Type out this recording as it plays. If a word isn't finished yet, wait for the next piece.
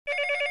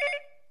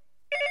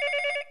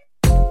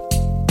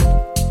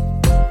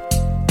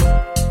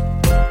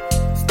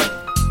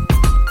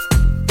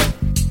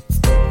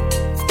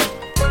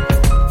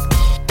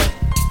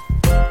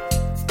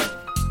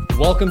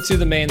Welcome to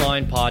the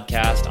Mainline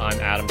Podcast. I'm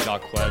Adam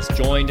Jacquez,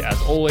 joined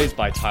as always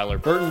by Tyler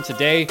Burton.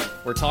 Today,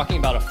 we're talking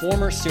about a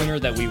former Sooner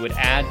that we would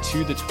add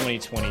to the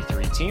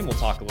 2023 team. We'll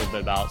talk a little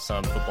bit about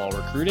some football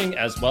recruiting,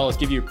 as well as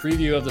give you a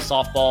preview of the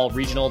softball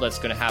regional that's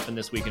going to happen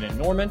this weekend in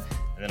Norman.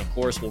 And then, of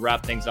course, we'll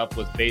wrap things up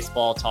with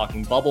baseball,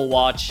 talking bubble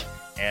watch,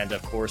 and,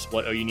 of course,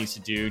 what OU needs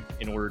to do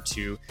in order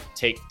to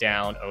take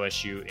down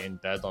OSU in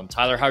Bedlam.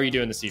 Tyler, how are you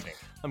doing this evening?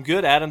 I'm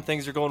good, Adam.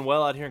 Things are going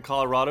well out here in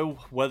Colorado.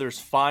 Weather's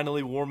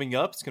finally warming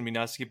up. It's going to be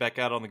nice to get back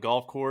out on the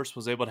golf course.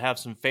 Was able to have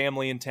some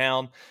family in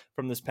town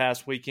from this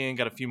past weekend.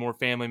 Got a few more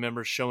family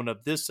members showing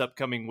up this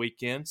upcoming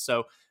weekend.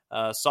 So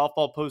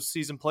softball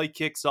postseason play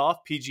kicks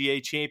off.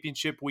 PGA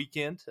Championship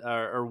weekend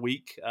or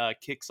week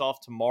kicks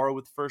off tomorrow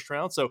with the first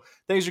round. So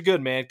things are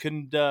good, man.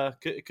 Couldn't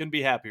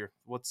be happier.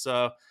 What's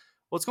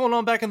going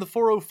on back in the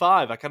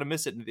 405? I kind of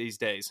miss it these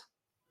days.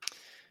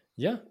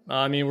 Yeah,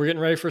 I mean, we're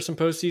getting ready for some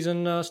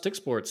postseason stick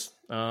sports.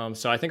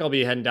 So I think I'll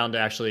be heading down to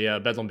actually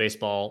Bedlam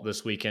baseball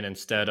this weekend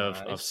instead of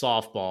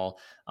softball.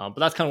 But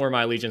that's kind of where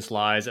my allegiance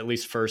lies, at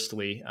least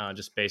firstly,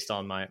 just based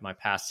on my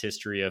past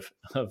history of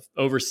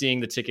overseeing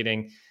the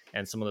ticketing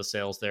and some of the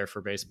sales there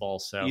for baseball.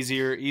 So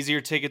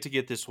easier ticket to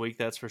get this week,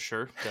 that's for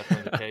sure.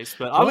 Definitely the case.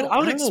 But I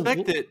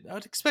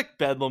would expect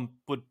Bedlam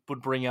would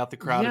bring out the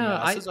crowd in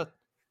masses.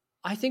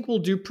 I think we'll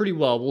do pretty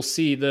well. We'll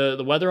see.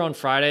 The weather on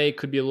Friday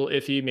could be a little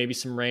iffy, maybe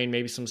some rain,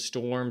 maybe some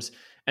storms.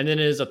 And then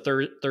it is a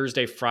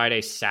Thursday,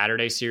 Friday,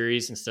 Saturday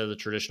series instead of the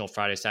traditional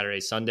Friday, Saturday,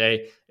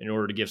 Sunday, in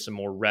order to give some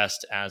more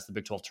rest as the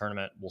Big 12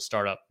 tournament will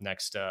start up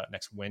next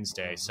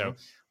Wednesday. Mm-hmm. So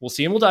we'll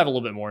see. And we'll dive a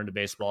little bit more into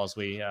baseball as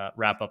we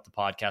wrap up the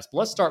podcast. But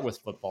let's start with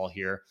football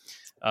here.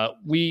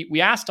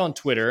 We asked on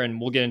Twitter, and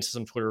we'll get into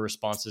some Twitter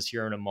responses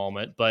here in a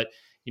moment, but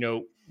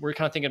we're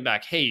kind of thinking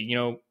back, hey,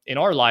 in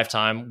our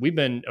lifetime, we've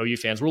been OU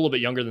fans. We're a little bit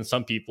younger than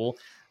some people,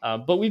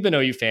 but we've been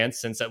OU fans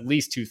since at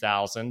least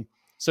 2000.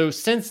 So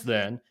since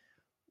then,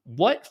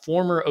 what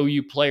former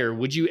OU player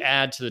would you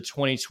add to the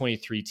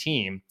 2023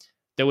 team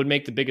that would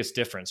make the biggest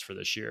difference for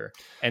this year?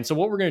 And so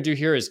what we're going to do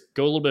here is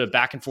go a little bit of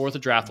back and forth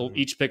of draft. We'll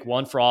each pick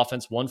one for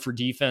offense, one for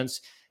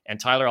defense. And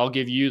Tyler, I'll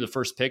give you the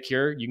first pick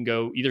here. You can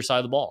go either side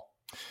of the ball.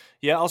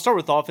 Yeah, I'll start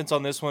with offense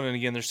on this one. And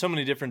again, there's so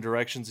many different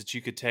directions that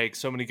you could take.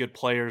 So many good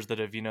players that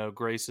have,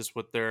 graced us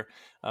with their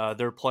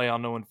play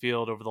on Owen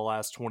Field over the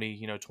last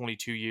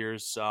 22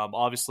 years.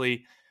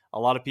 Obviously, a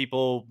lot of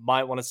people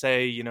might want to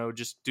say,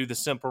 just do the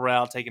simple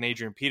route, take an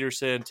Adrian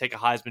Peterson, take a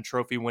Heisman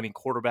Trophy winning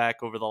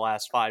quarterback over the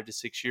last 5 to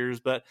 6 years.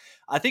 But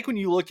I think when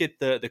you look at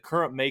the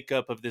current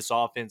makeup of this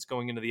offense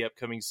going into the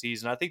upcoming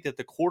season, I think that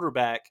the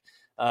quarterback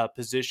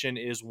position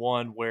is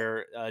one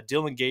where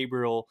Dillon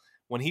Gabriel,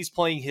 when he's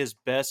playing his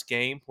best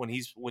game, when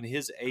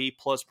his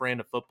A-plus brand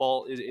of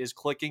football is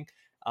clicking,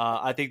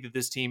 I think that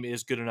this team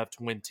is good enough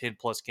to win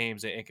 10-plus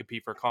games and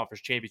compete for a conference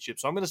championship.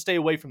 So I'm going to stay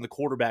away from the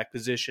quarterback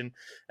position,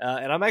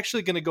 and I'm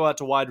actually going to go out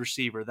to wide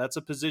receiver. That's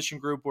a position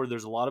group where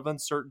there's a lot of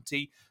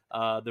uncertainty.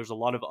 There's a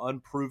lot of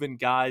unproven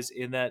guys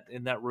in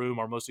that room.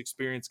 Our most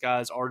experienced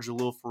guys are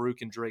Jalil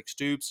Farouk and Drake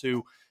Stoops,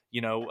 who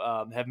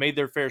have made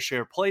their fair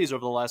share of plays over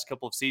the last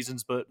couple of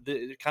seasons, but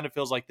it kind of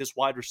feels like this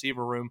wide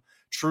receiver room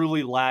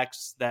truly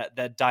lacks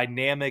that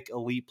dynamic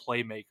elite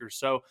playmaker.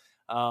 So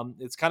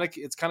it's kind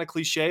of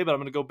cliche, but I'm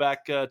going to go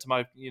back to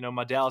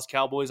my Dallas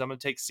Cowboys. I'm going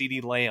to take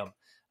CeeDee Lamb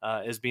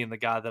as being the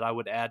guy that I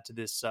would add to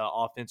this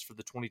offense for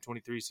the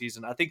 2023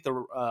 season. I think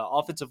the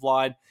offensive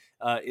line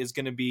is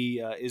going to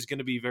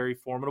be very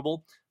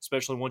formidable,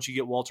 especially once you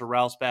get Walter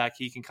Rouse back.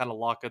 He can kind of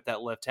lock up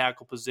that left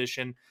tackle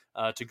position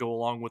to go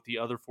along with the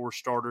other 4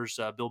 starters.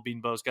 Bill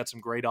Beanbow's got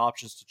some great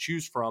options to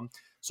choose from,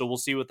 so we'll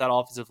see what that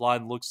offensive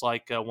line looks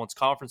like once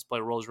conference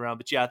play rolls around.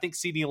 But yeah, I think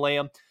CeeDee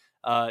Lamb,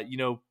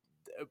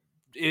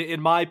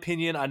 in my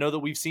opinion, I know that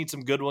we've seen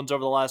some good ones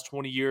over the last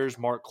 20 years.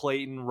 Mark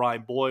Clayton,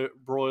 Ryan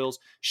Broyles,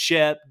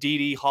 Shep,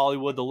 Dede,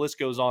 Hollywood, the list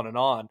goes on and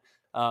on.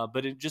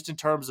 But just in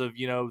terms of,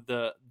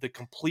 the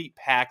complete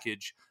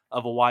package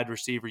of a wide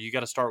receiver, you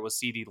got to start with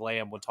CeeDee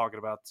Lamb when talking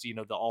about, the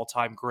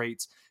all-time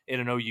greats in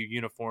an OU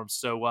uniform.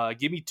 So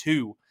give me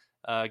 2.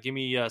 Give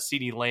me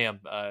CeeDee Lamb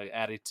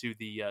added to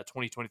the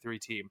 2023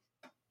 team.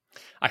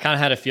 I kind of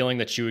had a feeling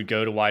that you would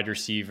go to wide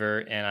receiver,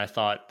 and I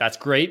thought that's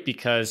great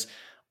because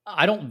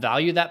I don't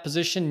value that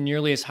position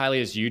nearly as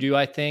highly as you do,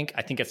 I think.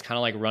 I think it's kind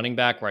of like running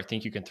back, where I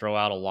think you can throw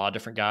out a lot of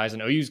different guys.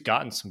 And OU's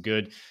gotten some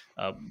good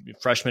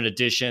freshman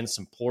additions,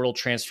 some portal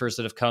transfers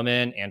that have come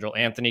in. Andrew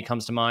Anthony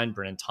comes to mind.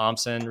 Brennan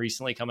Thompson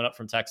recently coming up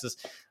from Texas.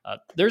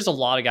 There's a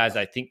lot of guys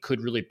that I think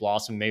could really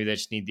blossom. Maybe they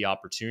just need the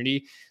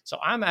opportunity. So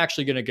I'm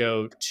actually going to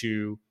go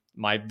to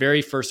my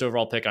very first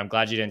overall pick. I'm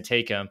glad you didn't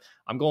take him.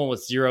 I'm going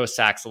with 0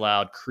 sacks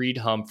allowed, Creed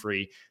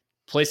Humphrey,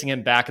 placing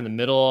him back in the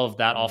middle of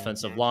that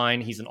offensive line.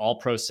 He's an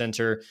all-pro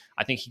center.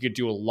 I think he could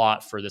do a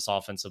lot for this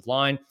offensive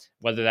line,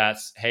 whether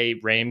that's, hey,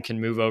 Rame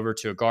can move over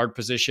to a guard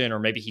position, or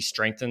maybe he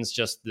strengthens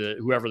just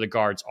whoever the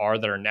guards are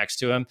that are next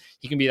to him.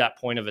 He can be that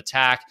point of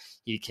attack.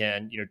 He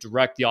can,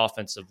 direct the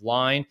offensive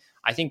line.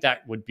 I think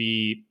that would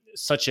be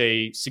such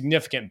a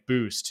significant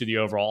boost to the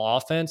overall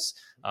offense,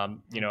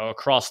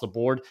 across the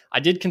board. I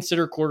did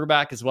consider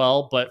quarterback as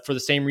well, but for the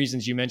same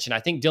reasons you mentioned, I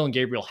think Dylan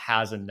Gabriel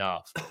has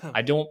enough.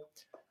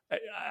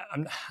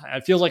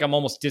 It feels like I'm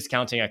almost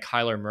discounting a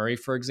Kyler Murray,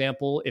 for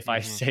example, if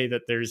I say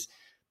that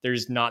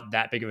there's not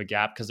that big of a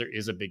gap, because there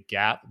is a big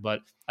gap.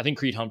 But I think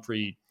Creed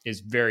Humphrey is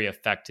very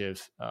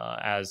effective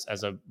as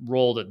a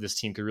role that this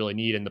team could really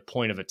need, and the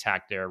point of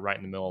attack there right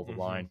in the middle of the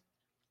line.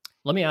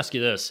 Let me ask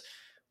you this.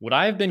 Would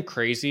I have been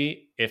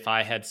crazy if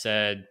I had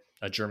said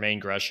a Jermaine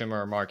Gresham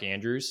or a Mark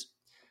Andrews?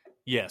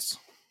 Yes.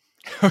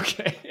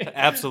 Okay.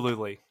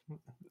 Absolutely.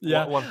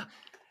 Yeah.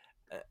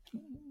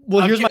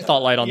 Well, here's my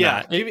thought light on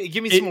that.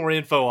 Give me some more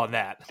info on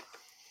that.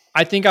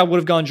 I think I would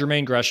have gone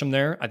Jermaine Gresham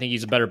there. I think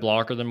he's a better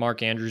blocker than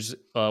Mark Andrews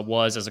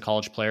was as a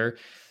college player.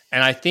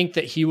 And I think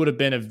that he would have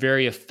been a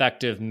very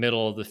effective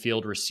middle of the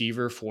field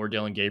receiver for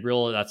Dylan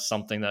Gabriel. That's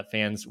something that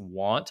fans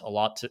want a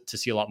lot to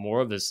see a lot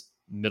more of, this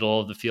middle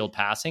of the field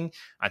passing.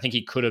 I think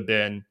he could have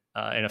been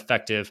an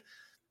effective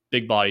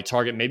big body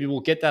target. Maybe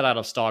we'll get that out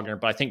of Stogner,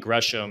 but I think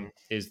Gresham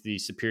is the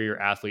superior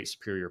athlete,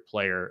 superior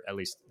player. At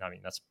least, I mean,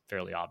 that's a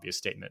fairly obvious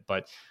statement,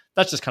 but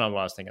that's just kind of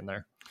what I was thinking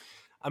there.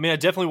 I mean,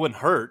 it definitely wouldn't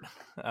hurt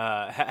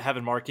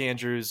having Mark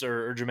Andrews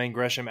or Jermaine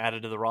Gresham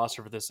added to the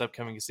roster for this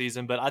upcoming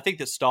season. But I think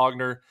that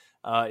Stogner,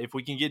 if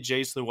we can get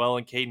Jace Llewell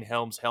and Caden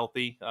Helms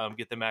healthy,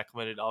 get them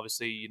acclimated.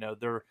 Obviously,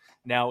 they're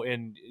now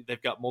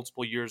they've got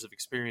multiple years of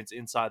experience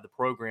inside the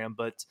program.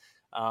 But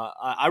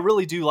I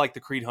really do like the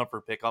Creed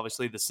Humphrey pick.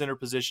 Obviously, the center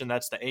position,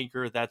 that's the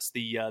anchor, that's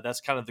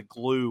kind of the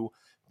glue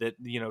that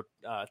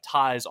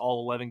ties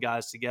all 11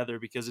 guys together,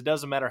 because it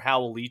doesn't matter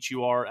how elite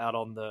you are out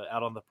on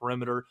the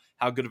perimeter,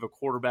 how good of a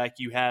quarterback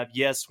you have.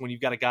 Yes, when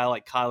you've got a guy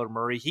like Kyler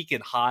Murray, he can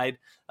hide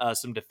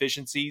some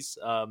deficiencies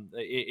on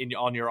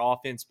your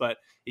offense. But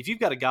if you've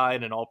got a guy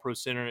in an All-Pro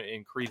center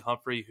in Creed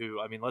Humphrey,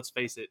 who, I mean, let's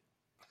face it,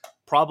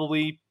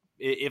 probably,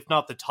 if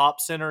not the top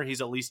center,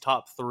 he's at least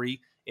top 3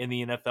 in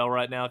the NFL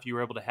right now. If you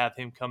were able to have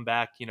him come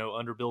back,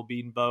 under Bill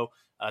Bedenbaugh,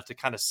 to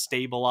kind of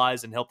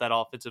stabilize and help that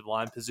offensive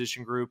line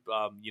position group,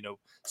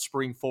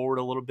 spring forward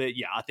a little bit.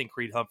 Yeah, I think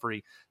Creed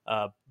Humphrey,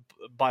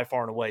 by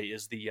far and away,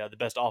 is the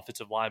best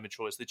offensive lineman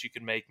choice that you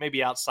can make,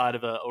 maybe outside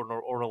of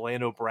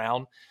Orlando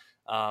Brown.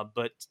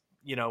 But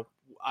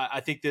I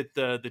think that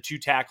the two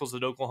tackles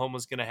that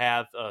Oklahoma's going to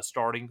have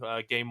starting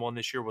game one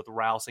this year with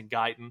Rouse and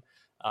Guyton,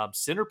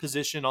 center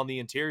position on the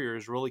interior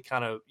is really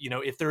kind of,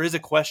 if there is a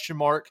question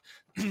mark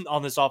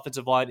on this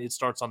offensive line, it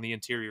starts on the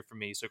interior for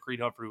me. So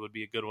Creed Humphrey would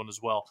be a good one as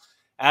well.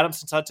 Adam,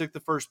 since I took the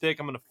first pick,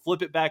 I'm going to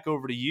flip it back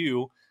over to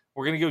you.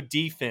 We're going to go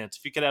defense.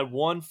 If you could add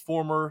one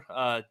former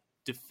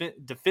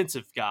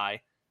defensive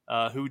guy,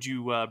 who would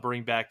you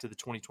bring back to the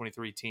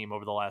 2023 team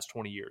over the last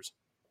 20 years?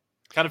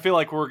 Kind of feel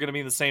like we're going to be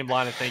in the same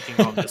line of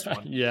thinking on this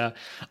one. Yeah.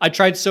 I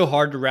tried so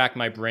hard to rack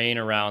my brain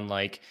around,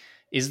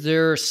 is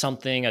there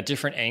something, a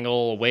different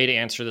angle, a way to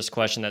answer this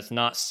question that's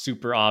not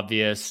super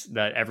obvious,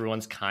 that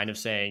everyone's kind of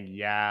saying,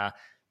 yeah,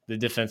 the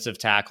defensive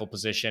tackle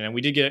position? And we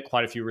did get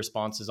quite a few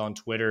responses on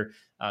Twitter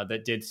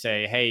that did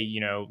say, hey,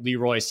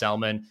 Leroy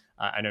Selman.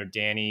 I know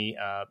Danny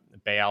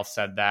Bayal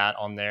said that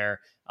on there.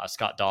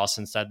 Scott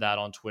Dawson said that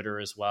on Twitter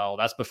as well.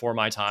 That's before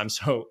my time.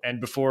 So, and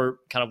before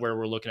kind of where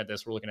we're looking at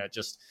this, we're looking at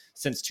just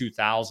since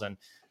 2000.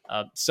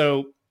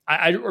 So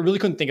I really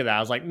couldn't think of that. I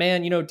was like,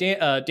 man,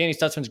 Danny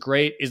Stutzman's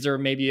great. Is there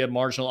maybe a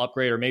marginal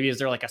upgrade, or maybe is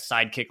there like a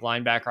sidekick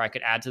linebacker I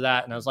could add to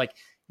that? And I was like,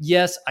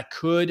 yes, I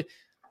could,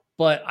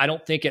 but I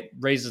don't think it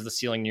raises the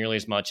ceiling nearly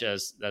as much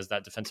as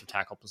that defensive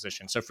tackle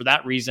position. So for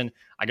that reason,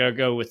 I got to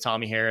go with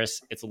Tommy Harris.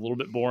 It's a little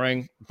bit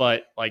boring,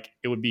 but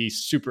it would be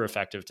super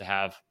effective to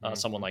have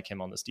someone like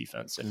him on this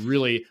defense, and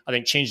really, I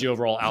think, change the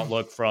overall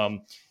outlook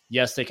from,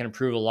 yes, they can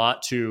improve a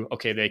lot, to,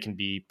 okay, they can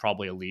be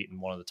probably elite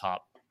in one of the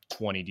top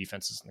 20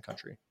 defenses in the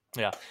country.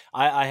 Yeah,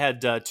 I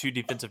had two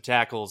defensive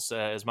tackles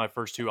as my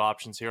first two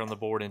options here on the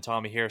board, in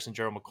Tommy Harris and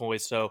Gerald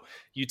McCoy. So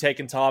you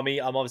taking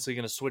Tommy, I'm obviously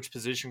going to switch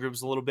position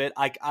groups a little bit.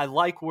 I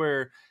like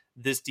where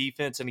this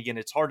defense, and again,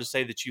 it's hard to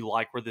say that you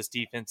like where this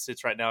defense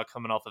sits right now,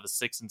 coming off of a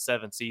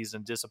 6-7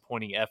 season,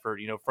 disappointing effort,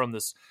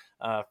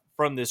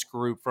 from this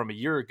group from a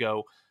year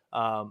ago.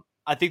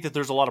 I think that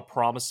there's a lot of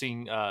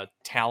promising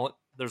talent.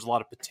 There's a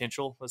lot of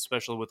potential,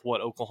 especially with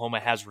what Oklahoma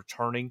has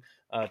returning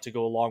to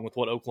go along with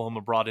what Oklahoma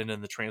brought in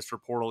the transfer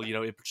portal,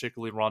 in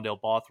particularly Rondell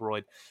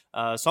Bothroyd.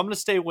 So I'm going to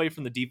stay away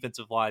from the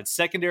defensive line.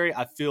 Secondary,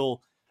 I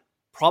feel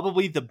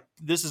probably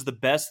this is the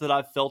best that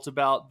I've felt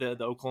about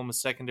the Oklahoma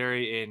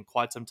secondary in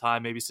quite some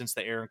time, maybe since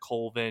the Aaron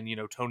Colvin,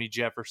 Tony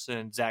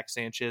Jefferson, Zach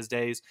Sanchez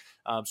days.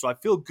 So I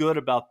feel good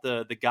about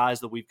the guys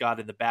that we've got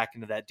in the back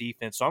end of that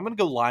defense. So I'm going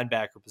to go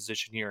linebacker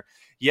position here.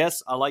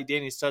 Yes, I like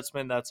Danny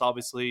Stutzman.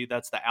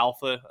 That's the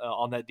alpha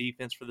on that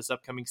defense for this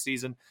upcoming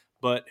season.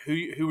 But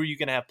who are you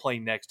going to have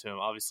playing next to him?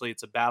 Obviously,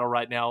 it's a battle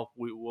right now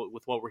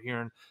with what we're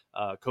hearing.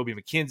 Kobe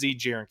McKenzie,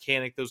 Jaron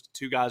Kanik, those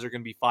two guys are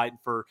going to be fighting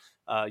for,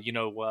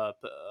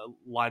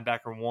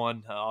 linebacker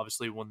one,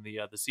 obviously, when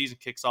the season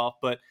kicks off.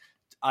 But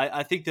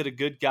I think that a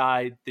good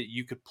guy that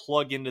you could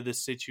plug into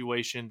this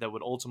situation that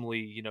would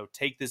ultimately,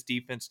 take this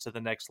defense to the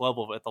next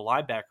level at the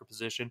linebacker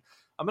position.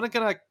 I'm going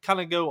to kind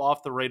of go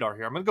off the radar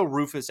here. I'm going to go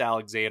Rufus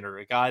Alexander,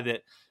 a guy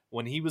that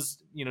when he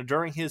was,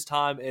 during his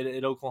time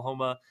at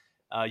Oklahoma,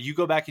 you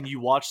go back and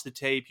you watch the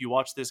tape, you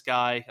watch this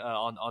guy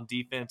on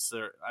defense.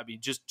 I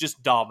mean,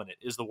 just dominant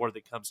is the word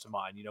that comes to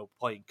mind.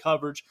 Playing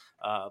coverage,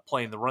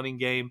 playing the running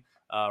game.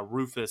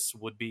 Rufus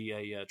would be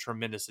a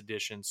tremendous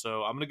addition.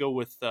 So I'm gonna go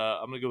with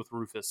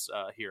Rufus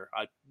here.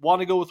 I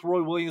want to go with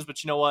Roy Williams,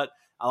 but you know what?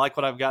 I like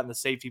what I've got in the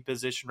safety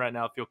position right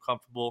now. I feel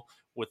comfortable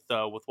with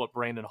what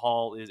Brandon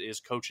Hall is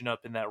coaching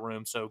up in that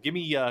room. So give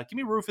me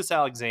Rufus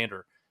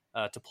Alexander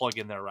to plug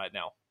in there right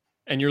now.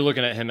 And you're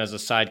looking at him as a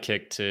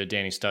sidekick to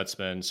Danny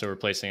Stutzman, so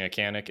replacing a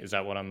Kanik. Is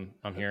that what I'm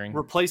hearing?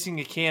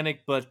 Replacing a Kanik,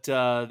 but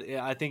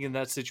I think in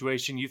that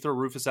situation, you throw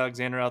Rufus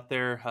Alexander out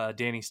there,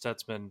 Danny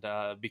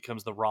Stutzman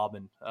becomes the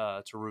Robin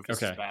to Rufus'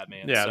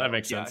 Batman. Yeah, so, that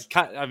makes sense.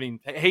 I mean,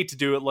 hate to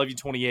do it, love you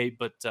 28,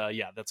 but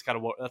that's kind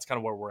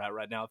of where we're at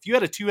right now. If you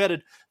had a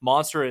two-headed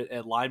monster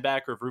at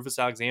linebacker of Rufus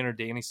Alexander,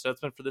 Danny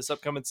Stutzman for this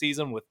upcoming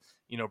season, with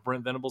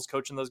Brent Venables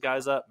coaching those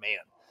guys up,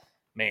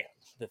 man,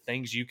 the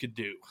things you could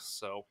do.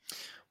 So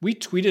we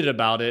tweeted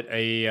about it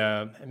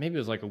maybe it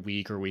was like a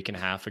week or week and a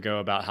half ago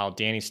about how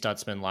Danny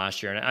Stutzman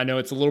last year, and I know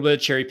it's a little bit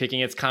of cherry picking.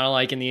 It's kind of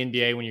like in the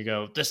NBA when you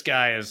go, this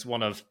guy is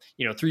one of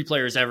 3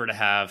 players ever to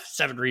have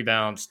 7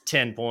 rebounds,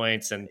 10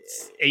 points, and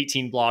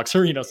 18 blocks,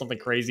 or something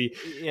crazy.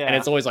 Yeah. And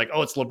it's always like,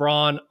 oh, it's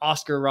LeBron,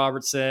 Oscar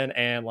Robertson,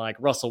 and like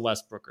Russell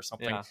Westbrook or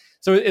something. Yeah.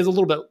 So it's a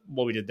little bit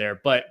what we did there,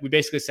 but we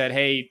basically said,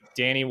 hey,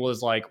 Danny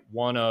was like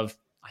one of,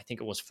 I think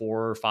it was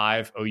 4 or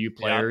 5 OU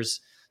players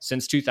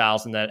since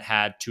 2000 that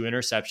had 2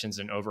 interceptions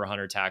and over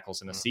 100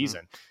 tackles in a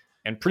season.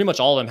 And pretty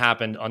much all of them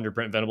happened under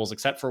Brent Venables,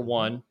 except for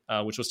one,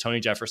 which was Tony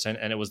Jefferson.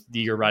 And it was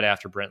the year right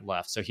after Brent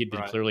left. So he'd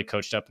been clearly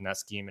coached up in that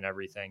scheme and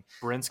everything.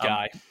 Brent's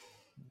guy.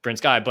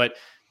 But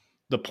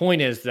the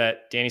point is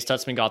that Danny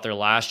Stutzman got there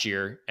last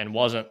year and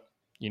wasn't,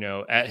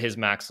 at his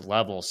max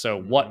level. So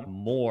what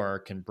more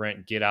can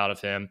Brent get out of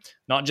him?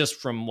 Not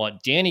just from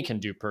what Danny can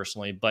do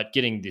personally, but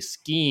getting the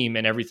scheme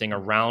and everything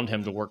around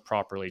him to work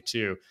properly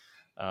too.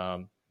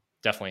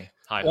 Definitely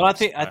high. Well, I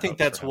think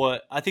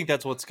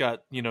that's what's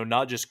got,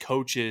 not just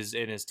coaches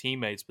and his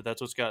teammates, but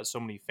that's what's got so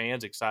many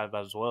fans excited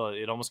about as well.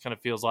 It almost kind of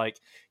feels like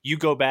you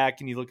go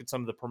back and you look at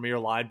some of the premier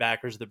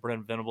linebackers that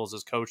Brent Venables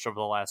has coached over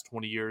the last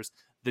 20 years,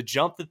 the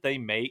jump that they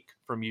make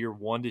from year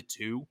 1 to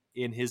 2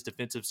 in his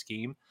defensive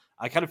scheme.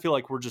 I kind of feel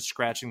like we're just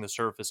scratching the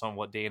surface on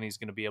what Danny's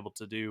going to be able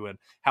to do and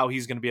how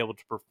he's going to be able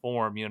to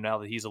perform, now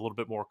that he's a little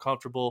bit more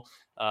comfortable.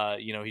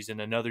 He's in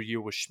another year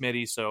with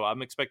Schmitty, so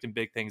I'm expecting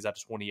big things out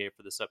of 28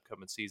 for this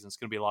upcoming season. It's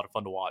going to be a lot of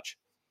fun to watch.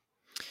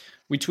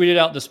 We tweeted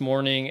out this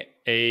morning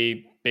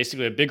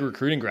basically a big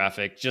recruiting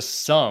graphic,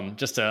 just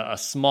a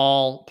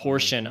small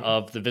portion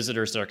of the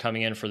visitors that are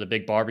coming in for the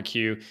big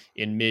barbecue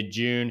in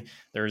mid-June.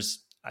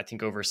 There's, I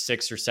think, over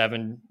 6 or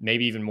 7,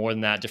 maybe even more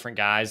than that, different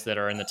guys that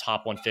are in the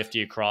top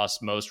 150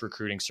 across most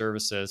recruiting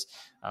services.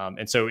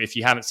 And so if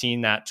you haven't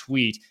seen that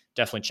tweet,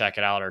 definitely check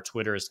it out. Our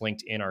Twitter is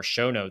linked in our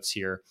show notes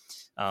here.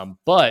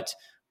 But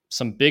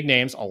some big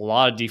names, a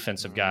lot of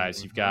defensive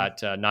guys. You've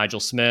got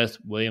Nigel Smith,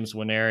 Williams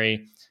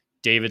Nwaneri,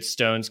 David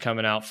Stone's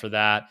coming out for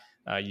that.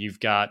 You've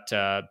got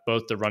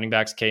both the running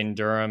backs, Caden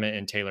Durham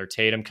and Taylor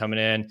Tatum, coming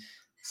in.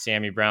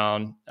 Sammy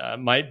Brown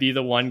might be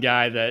the one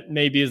guy that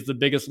maybe is the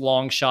biggest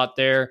long shot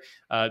there.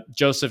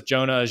 Joseph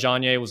Jonah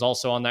Ajanye was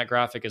also on that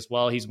graphic as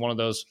well. He's one of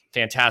those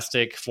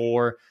fantastic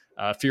 4,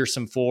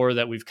 fearsome 4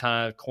 that we've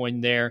kind of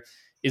coined there.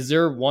 Is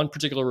there one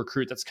particular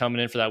recruit that's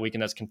coming in for that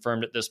weekend that's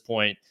confirmed at this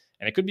point?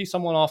 And it could be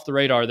someone off the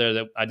radar there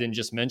that I didn't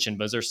just mention,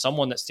 but is there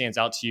someone that stands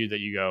out to you that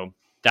you go,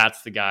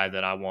 that's the guy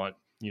that I want,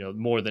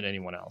 more than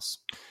anyone else?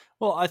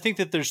 Well, I think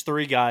that there's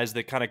 3 guys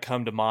that kind of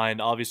come to mind.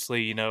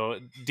 Obviously,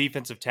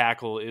 defensive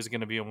tackle is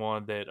going to be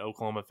one that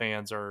Oklahoma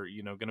fans are,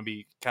 going to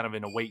be kind of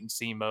in a wait and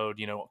see mode,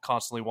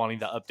 constantly wanting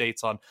the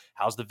updates on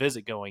how's the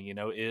visit going,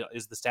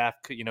 is the staff,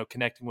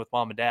 connecting with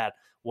mom and dad.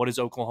 What is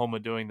Oklahoma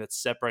doing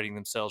that's separating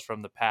themselves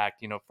from the pack,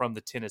 from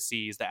the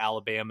Tennessees, the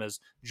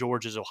Alabamas,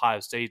 Georgias, Ohio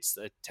States,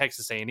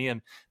 Texas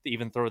A&M, to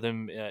even throw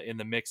them in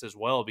the mix as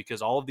well,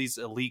 because all of these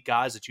elite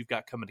guys that you've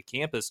got coming to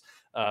campus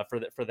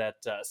for that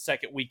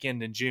second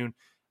weekend in June,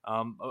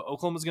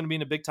 Oklahoma's going to be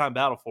in a big time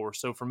battle for.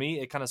 So for me,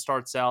 it kind of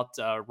starts out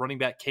running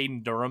back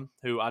Caden Durham,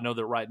 who I know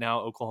that right now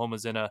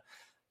Oklahoma's in a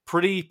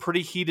pretty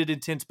heated,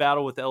 intense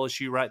battle with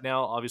LSU right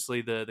now.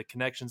 Obviously, the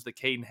connections that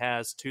Caden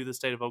has to the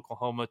state of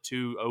Oklahoma,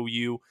 to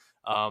OU,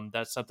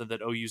 that's something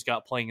that OU's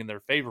got playing in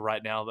their favor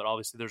right now. But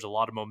obviously, there's a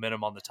lot of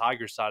momentum on the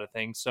Tigers side of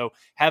things. So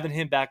having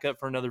him back up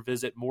for another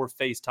visit, more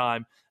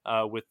FaceTime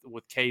with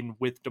Caden,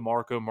 with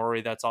DeMarco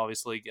Murray, that's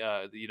obviously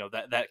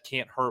that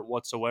can't hurt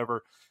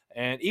whatsoever.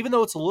 And even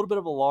though it's a little bit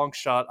of a long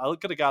shot, I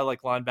look at a guy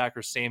like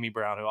linebacker Sammy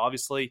Brown, who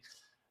obviously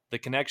the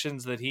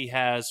connections that he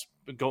has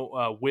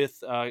go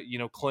with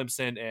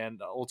Clemson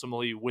and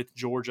ultimately with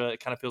Georgia. It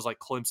kind of feels like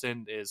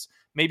Clemson is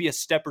maybe a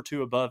step or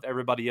two above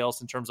everybody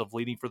else in terms of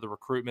leading for the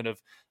recruitment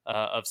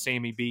of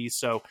Sammy B.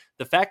 So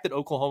the fact that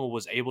Oklahoma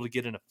was able to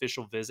get an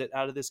official visit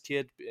out of this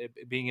kid,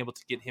 being able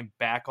to get him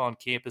back on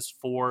campus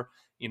for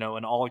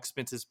an all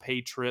expenses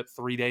paid trip,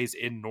 3 days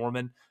in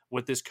Norman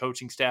with this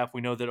coaching staff.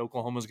 We know that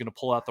Oklahoma is going to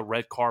pull out the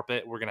red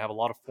carpet. We're going to have a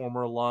lot of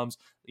former alums,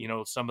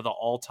 some of the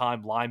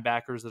all-time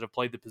linebackers that have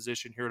played the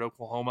position here at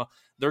Oklahoma.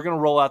 They're going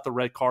to roll out the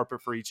red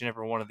carpet for each and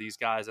every one of these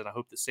guys. And I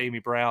hope that Sammy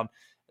Brown,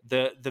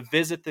 the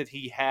visit that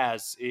he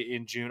has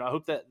in June, I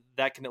hope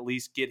that can at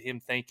least get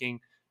him thinking,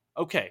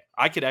 okay,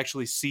 I could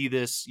actually see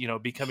this,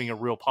 becoming a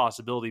real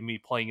possibility, me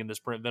playing in this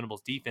Brent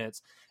Venables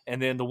defense.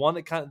 And then the one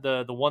that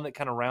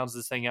kind of rounds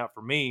this thing out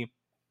for me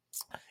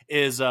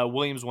is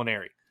Williams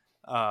Nwaneri.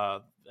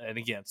 And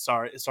again,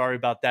 sorry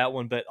about that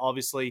one, but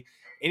obviously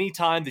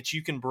anytime that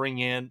you can bring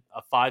in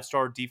a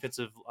 5-star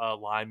defensive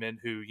lineman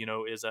who,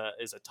 is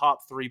a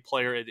top 3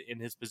 player in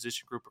his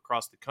position group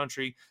across the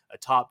country, a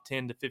top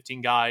 10 to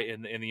 15 guy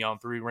in the On3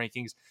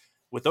 rankings,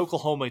 with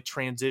Oklahoma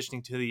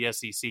transitioning to the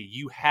SEC,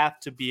 you have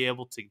to be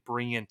able to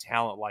bring in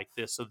talent like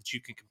this so that you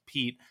can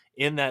compete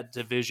in that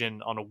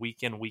division on a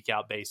week in, week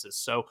out basis.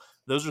 So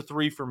those are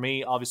 3 for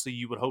me. Obviously,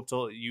 you hope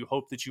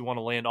that you want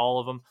to land all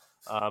of them.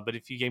 But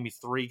if you gave me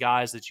 3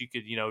 guys that you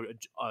could,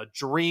 a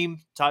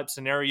dream type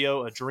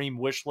scenario, a dream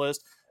wish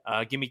list,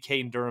 give me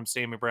Caden Durham,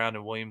 Sammy Brown,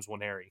 and Williams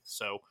Nwaneri.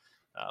 So,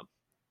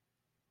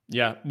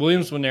 yeah,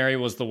 Williams Nwaneri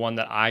was the one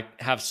that I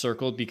have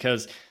circled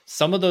because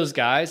some of those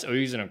guys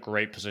OU's in a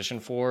great position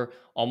for,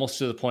 almost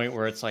to the point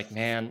where it's like,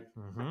 man,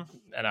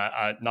 and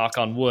I knock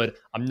on wood,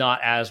 I'm not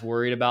as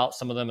worried about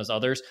some of them as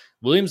others.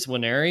 Williams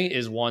Nwaneri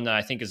is one that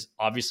I think is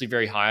obviously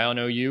very high on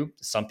OU.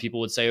 Some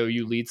people would say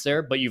OU leads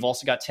there, but you've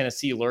also got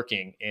Tennessee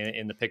lurking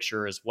in the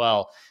picture as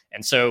well.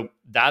 And so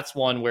that's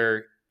one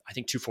where I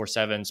think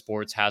 247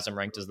 Sports has him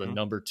ranked as the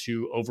number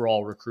 2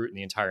 overall recruit in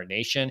the entire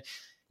nation.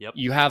 Yep.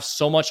 You have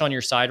so much on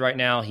your side right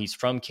now. He's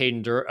from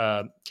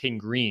Caden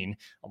Green,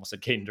 almost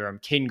said Caden Durham.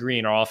 Caden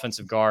Green, our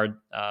offensive guard,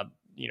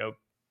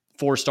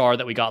 4-star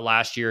that we got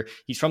last year.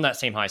 He's from that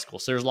same high school.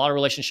 So there's a lot of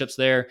relationships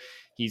there.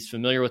 He's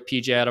familiar with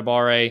PJ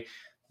Adebawore.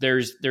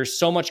 There's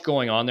so much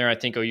going on there. I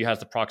think OU has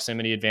the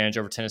proximity advantage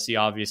over Tennessee,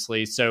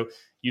 obviously. So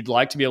you'd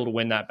like to be able to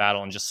win that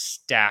battle and just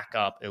stack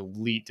up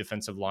elite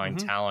defensive line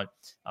talent.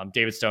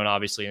 David Stone,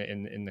 obviously,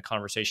 in the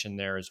conversation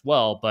there as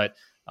well. But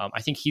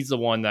I think he's the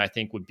one that I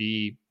think would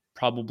be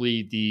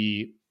probably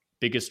the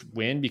biggest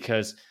win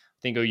because I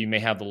think OU may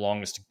have the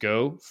longest to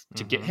go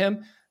to get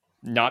him.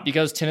 Not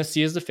because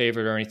Tennessee is the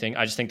favorite or anything.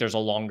 I just think there's a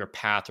longer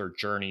path or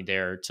journey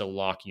there to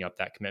locking up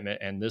that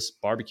commitment. And this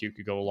barbecue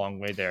could go a long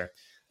way there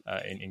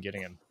in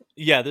getting him.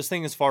 Yeah, this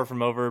thing is far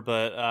from over,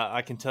 but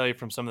I can tell you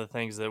from some of the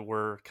things that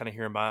we're kind of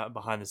hearing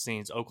behind the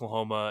scenes,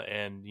 Oklahoma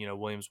and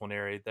Williams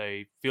Nwaneri,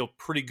 they feel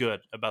pretty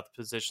good about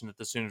the position that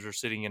the Sooners are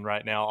sitting in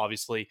right now,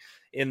 obviously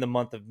in the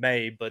month of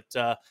May.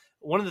 But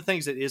one of the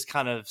things that is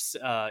kind of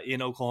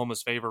in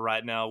Oklahoma's favor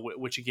right now,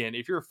 which again,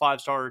 if you're a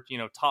 5-star,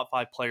 top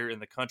 5 player in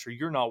the country,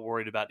 you're not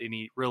worried about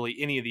any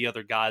of the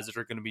other guys that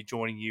are going to be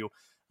joining you.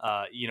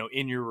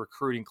 In your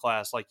recruiting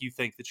class, like you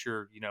think that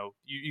you're,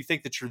 you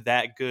think that you're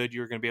that good,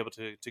 you're going to be able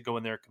to go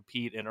in there,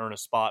 compete and earn a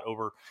spot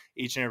over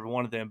each and every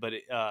one of them. But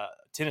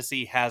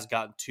Tennessee has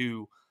gotten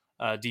 2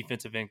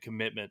 defensive end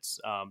commitments,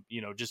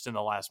 just in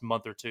the last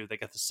month or 2. They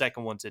got the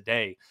second one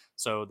today.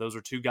 So those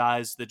are 2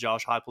 guys that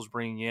Josh Heupel's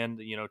bringing in,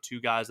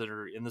 2 guys that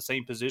are in the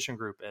same position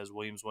group as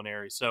Williams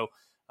Nwaneri. So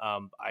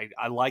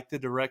I like the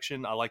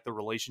direction. I like the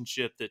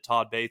relationship that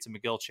Todd Bates and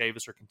Miguel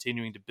Chavis are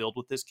continuing to build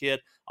with this kid.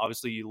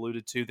 Obviously, you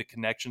alluded to the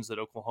connections that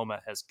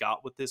Oklahoma has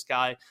got with this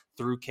guy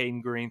through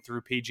Caden Green,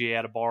 through PJ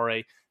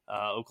Adebawore.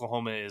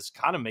 Oklahoma is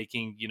kind of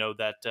making,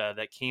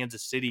 that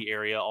Kansas City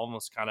area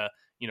almost kind of,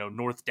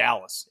 North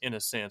Dallas in a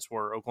sense,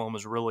 where Oklahoma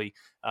is really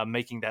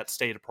making that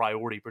state a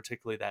priority,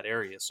 particularly that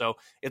area. So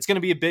it's going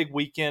to be a big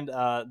weekend.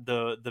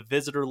 The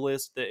visitor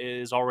list that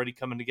is already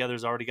coming together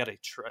has already got a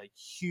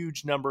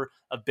huge number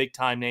of big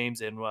time names,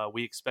 and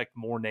we expect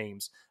more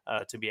names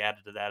to be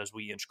added to that as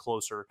we inch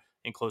closer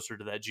and closer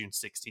to that June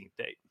 16th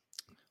date.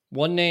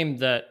 One name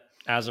that,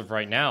 as of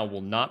right now,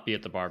 will not be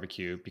at the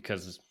barbecue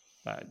because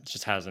it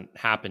just hasn't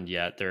happened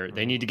yet.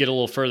 They need to get a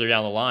little further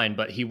down the line,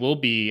 but he will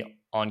be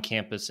on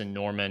campus in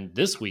Norman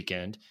this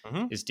weekend,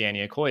 is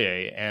Danny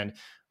Okoye. And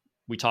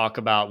we talk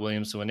about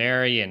Williams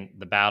Nwaneri and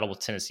the battle with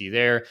Tennessee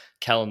there.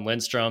 Kellen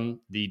Lindstrom,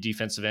 the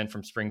defensive end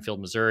from Springfield,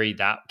 Missouri,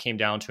 that came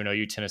down to an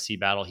OU-Tennessee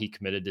battle. He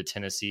committed to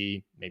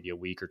Tennessee maybe a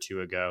week or 2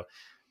 ago.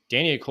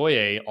 Danny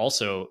Okoye,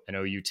 also an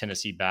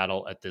OU-Tennessee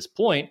battle at this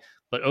point,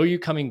 but OU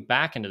coming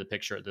back into the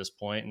picture at this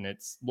point, and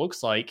it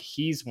looks like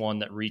he's one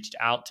that reached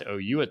out to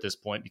OU at this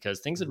point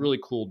because things had really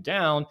cooled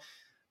down.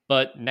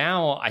 But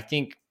now I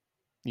think,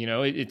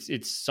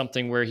 it's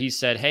something where he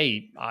said,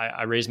 hey,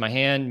 I raised my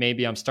hand.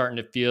 Maybe I'm starting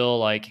to feel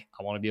like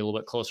I want to be a little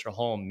bit closer to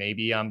home.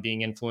 Maybe I'm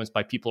being influenced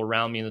by people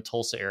around me in the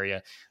Tulsa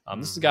area.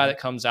 This is a guy that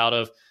comes out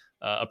of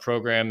a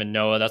program in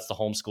NOAA. That's the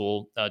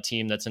homeschool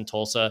team that's in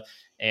Tulsa.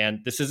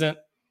 And this isn't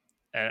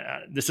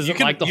This You isn't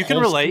like the can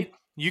homeschool. relate.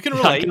 You can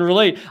relate. I can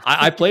relate.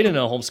 I played in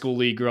a homeschool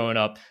league growing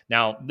up.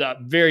 Now,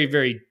 very,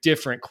 very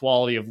different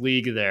quality of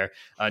league there.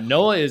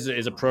 Noah is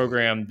a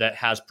program that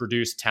has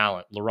produced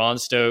talent. LaRon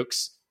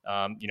Stokes,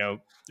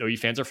 OU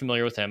fans are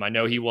familiar with him. I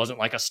know he wasn't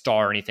like a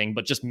star or anything,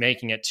 but just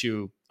making it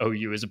to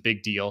OU is a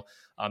big deal.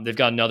 They've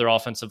got another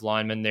offensive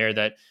lineman there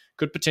that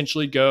could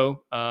potentially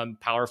go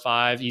Power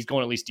 5. He's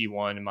going at least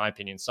D1, in my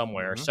opinion,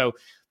 somewhere. Mm-hmm. So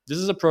this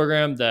is a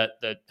program that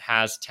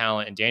has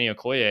talent, and Danny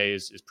Okoye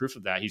is proof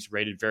of that. He's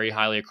rated very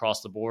highly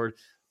across the board,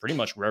 pretty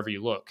much wherever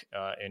you look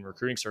in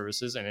recruiting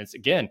services. And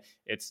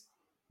it's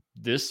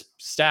this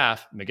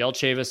staff, Miguel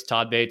Chavis,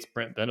 Todd Bates,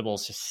 Brent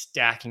Venables, just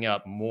stacking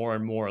up more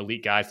and more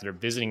elite guys that are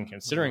visiting,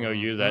 considering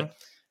OU, that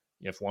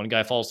if one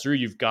guy falls through,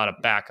 you've got a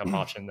backup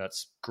option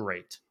that's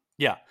great.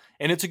 Yeah,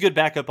 and it's a good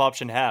backup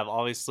option to have.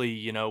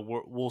 Obviously,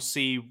 we'll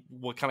see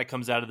what kind of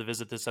comes out of the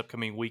visit this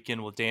upcoming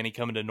weekend with Danny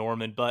coming to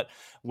Norman. But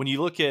when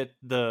you look at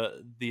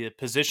the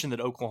position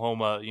that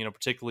Oklahoma,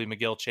 particularly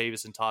Miguel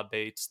Chavis and Todd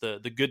Bates,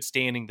 the good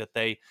standing that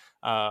they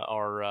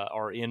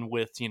are in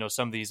with,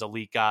 some of these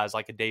elite guys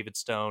like a David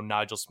Stone,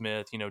 Nigel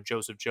Smith,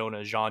 Joseph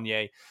Jonah,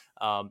 Janye,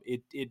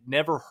 it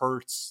never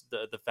hurts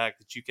the fact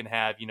that you can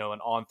have, an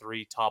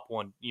on-3 top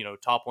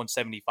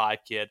 175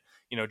 kid,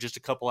 just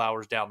a couple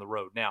hours down the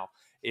road. Now,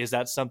 is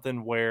that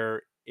something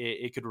where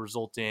it could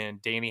result in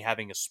Danny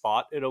having a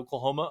spot at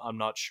Oklahoma? I'm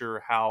not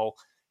sure how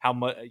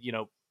much,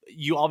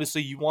 you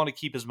obviously you want to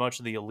keep as much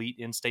of the elite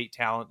in-state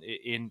talent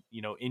in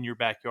your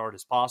backyard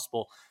as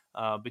possible.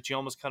 But you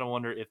almost kind of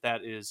wonder if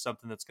that is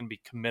something that's going to be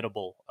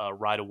committable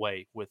right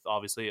away, with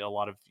obviously a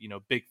lot of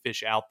big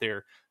fish out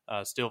there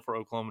still for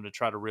Oklahoma to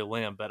try to reel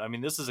in. But I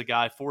mean, this is a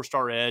guy,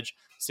 4-star edge,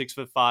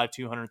 6'5",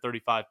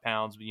 235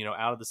 pounds,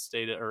 out of the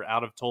state or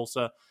out of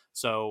Tulsa.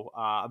 So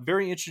I'm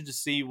very interested to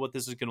see what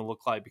this is going to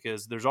look like,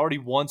 because there's already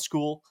one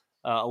school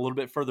a little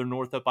bit further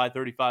north up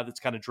I-35 that's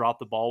kind of dropped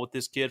the ball with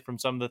this kid from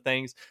some of the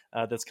things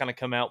that's kind of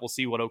come out. We'll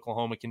see what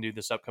Oklahoma can do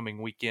this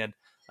upcoming weekend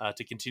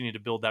to continue to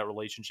build that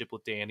relationship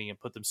with Danny and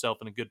put themselves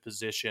in a good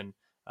position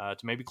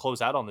to maybe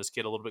close out on this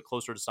kid a little bit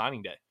closer to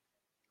signing day.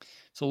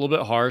 It's a little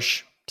bit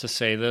harsh to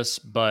say this,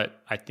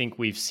 but I think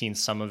we've seen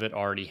some of it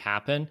already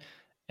happen.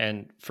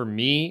 And for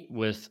me,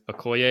 with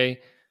Okoye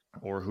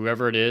or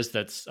whoever it is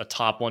that's a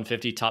top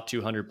 150, top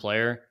 200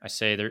 player, I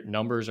say their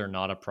numbers are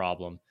not a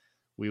problem.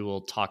 We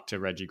will talk to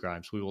Reggie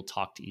Grimes. We will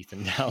talk to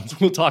Ethan Downs.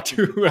 We'll talk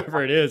to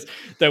whoever it is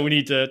that we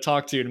need to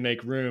talk to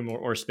make room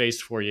or space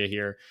for you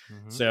here.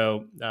 Mm-hmm.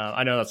 So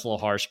I know that's a little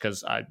harsh,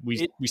 because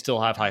we still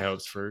have high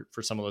hopes for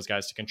some of those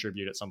guys to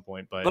contribute at some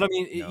point. But I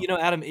mean,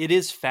 Adam, it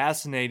is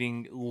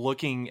fascinating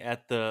looking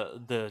at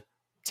the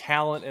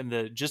talent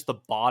and just the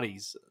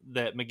bodies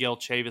that Miguel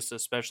Chavis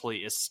especially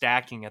is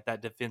stacking at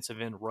that defensive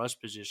end rush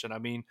position. I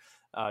mean,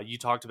 you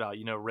talked about,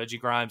 Reggie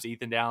Grimes,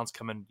 Ethan Downs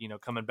coming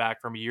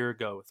back from a year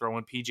ago,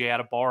 throwing PJ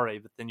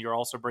Adebawore, but then you're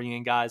also bringing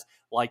in guys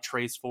like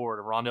Trace Ford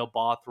and Rondell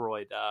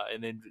Bothroyd,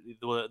 and then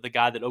the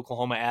guy that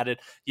Oklahoma added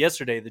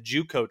yesterday, the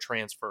JUCO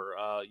transfer,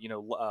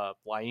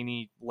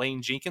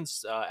 Lane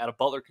Jenkins out of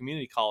Butler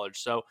Community College.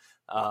 So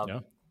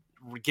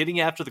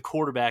getting after the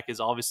quarterback is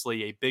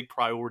obviously a big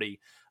priority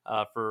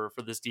for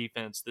this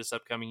defense this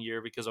upcoming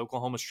year, because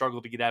Oklahoma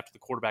struggled to get after the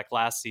quarterback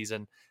last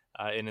season.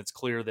 And it's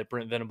clear that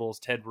Brent Venables,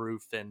 Ted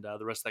Roof, and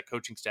the rest of that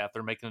coaching staff,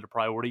 they're making it a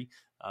priority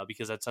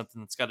because that's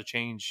something that's got to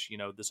change,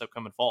 this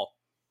upcoming fall.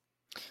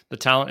 The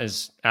talent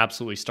is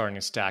absolutely starting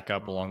to stack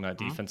up along that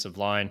defensive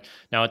line.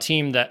 Now, a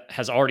team that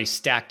has already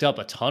stacked up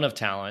a ton of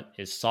talent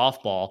is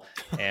softball,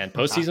 and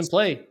postseason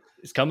play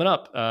is coming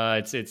up.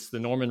 It's the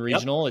Norman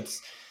Regional. Yep.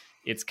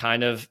 It's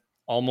kind of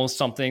almost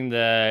something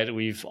that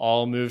we've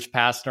all moved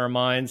past in our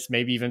minds,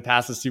 maybe even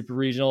past the Super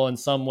Regional in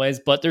some ways,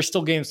 but there's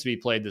still games to be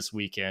played this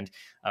weekend.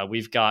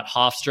 We've got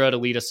Hofstra to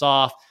lead us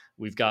off.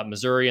 We've got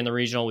Missouri in the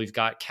regional. We've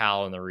got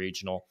Cal in the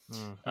regional.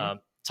 Mm-hmm.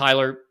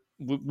 Tyler,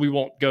 we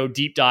won't go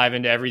deep dive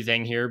into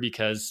everything here,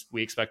 because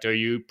we expect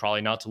OU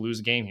probably not to lose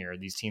a game here.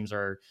 These teams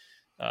are,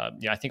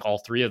 I think all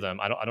three of them,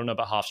 I don't know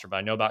about Hofstra, but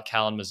I know about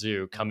Cal and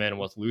Mizzou, come in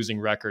with losing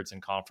records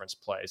in conference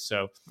play.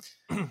 So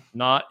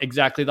not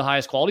exactly the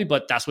highest quality,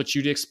 but that's what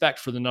you'd expect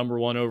for the number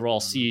one overall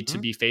seed to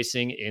be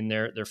facing in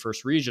their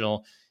first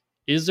regional.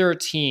 Is there a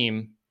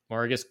team,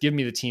 or I guess give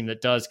me the team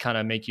that does kind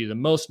of make you the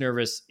most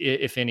nervous,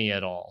 if any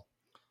at all?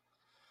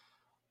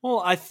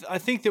 Well, I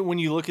think that when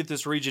you look at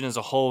this region as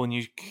a whole and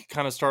you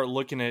kind of start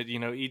looking at,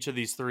 each of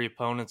these three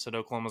opponents that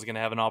Oklahoma's going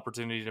to have an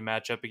opportunity to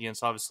match up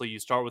against, obviously you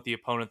start with the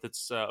opponent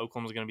that's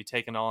Oklahoma's going to be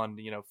taking on,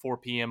 4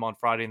 p.m. on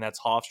Friday, and that's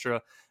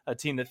Hofstra, a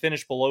team that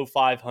finished below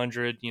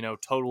 500,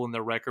 total in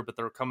their record, but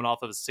they're coming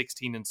off of a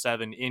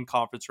 16-7 in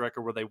conference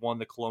record where they won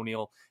the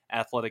Colonial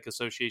Athletic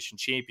Association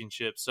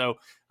Championship. So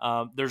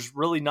there's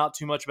really not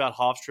too much about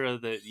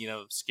Hofstra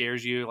that,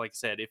 scares you. Like I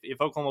said,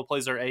 if Oklahoma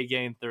plays their A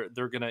game,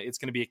 it's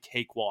going to be a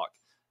cakewalk.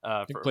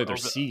 Play their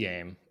C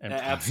game. And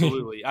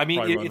absolutely. I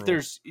mean, if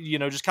there's,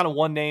 just kind of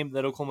one name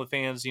that Oklahoma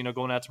fans,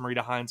 going out to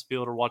Marita Hines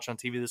Field or watch on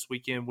TV this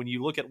weekend, when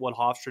you look at what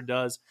Hofstra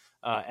does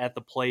at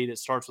the plate, it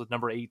starts with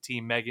number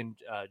 18, Megan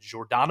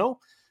Giordano.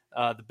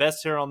 The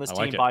best hitter on this I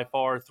like team it. by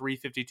far,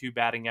 352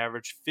 batting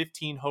average,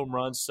 15 home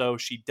runs. So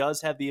she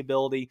does have the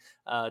ability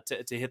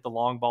to hit the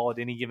long ball at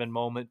any given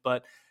moment.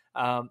 But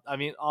I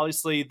mean,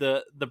 obviously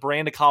the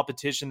brand of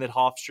competition that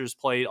Hofstra's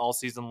played all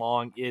season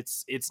long,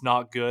 it's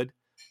not good.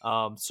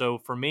 So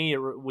for me,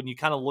 when you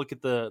kind of look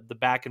at the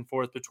back and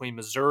forth between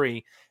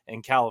Missouri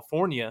and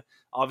California,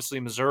 obviously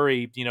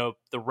Missouri,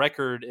 the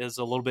record is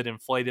a little bit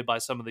inflated by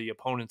some of the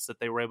opponents that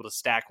they were able to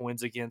stack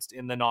wins against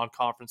in the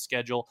non-conference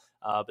schedule,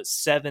 but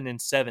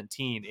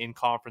 7-17 in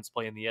conference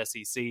play in the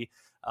SEC.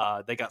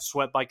 They got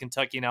swept by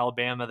Kentucky and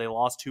Alabama. They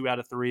lost 2 out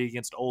of 3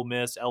 against Ole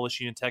Miss,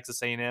 LSU, and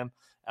Texas A&M.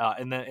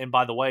 And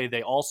by the way,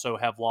 they also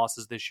have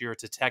losses this year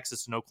to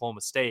Texas and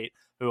Oklahoma State,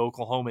 who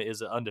Oklahoma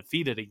is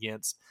undefeated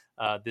against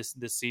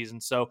this season.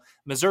 So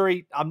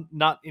Missouri, I'm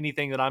not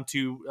anything that I'm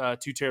too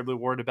terribly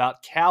worried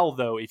about. Cal,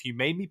 though, if you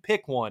made me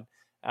pick one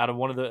out of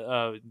one of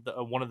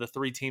the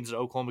 3 teams that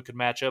Oklahoma could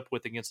match up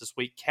with against this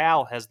week,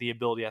 Cal has the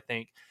ability, I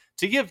think,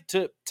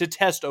 to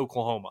test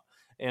Oklahoma.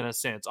 In a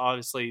sense,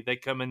 obviously they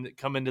come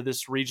into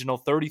this regional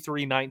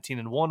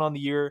 33-19-1 on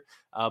the year,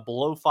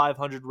 below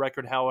 500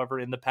 record, however,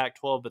 in the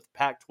Pac-12. But the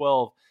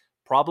Pac-12,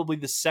 probably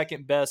the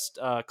second best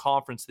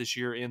conference this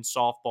year in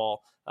softball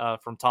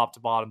from top to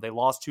bottom. They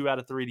lost 2 out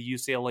of 3 to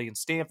UCLA and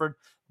Stanford,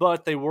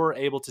 but they were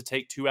able to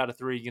take 2 out of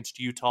 3 against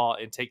Utah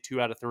and take 2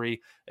 out of 3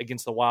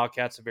 against the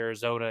Wildcats of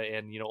Arizona.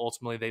 And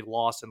ultimately they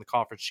lost in the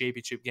conference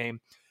championship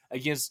game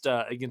against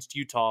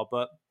Utah.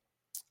 But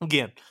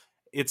again,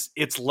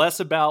 it's less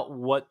about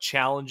what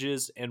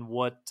challenges and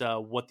what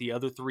the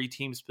other 3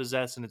 teams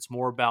possess, and it's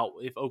more about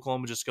if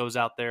Oklahoma just goes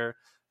out there,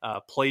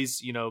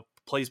 plays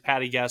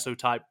Patty Gasso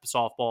type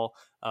softball.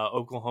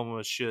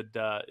 Oklahoma should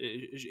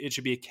it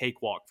should be a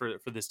cakewalk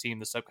for this team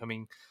this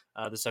upcoming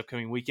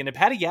weekend. And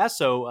Patty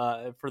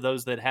Gasso, for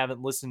those that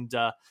haven't listened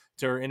to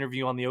her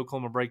interview on the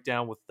Oklahoma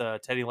Breakdown with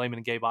Teddy Lehman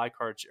and Gabe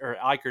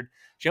Eichert,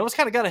 she almost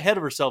kind of got ahead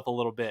of herself a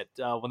little bit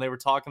when they were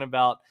talking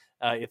about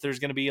if there's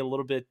going to be a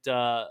little bit,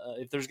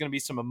 if there's going to be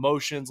some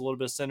emotions, a little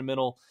bit of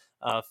sentimental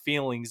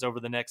feelings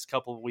over the next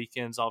couple of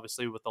weekends,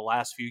 obviously with the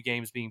last few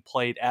games being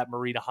played at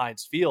Marita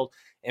Hines Field.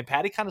 And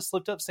Patty kind of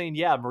slipped up saying,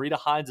 yeah, Marita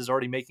Hines is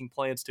already making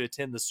plans to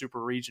attend the Super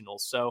Regionals.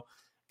 So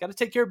got to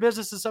take care of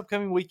business this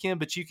upcoming weekend,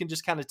 but you can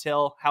just kind of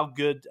tell how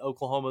good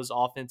Oklahoma's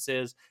offense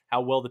is, how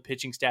well the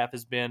pitching staff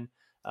has been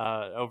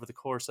over the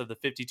course of the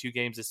 52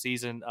 games this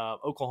season.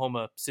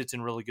 Oklahoma sits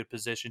in really good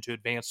position to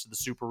advance to the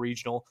Super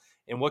Regional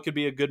and what could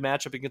be a good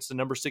matchup against the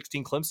number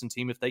 16 Clemson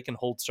team if they can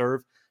hold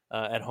serve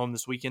at home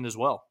this weekend as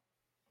well.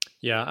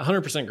 Yeah,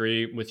 100%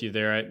 agree with you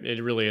there.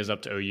 It really is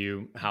up to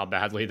OU how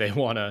badly they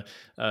want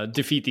to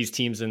defeat these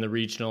teams in the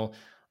regional.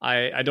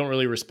 I don't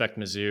really respect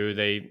Mizzou.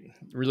 They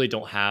really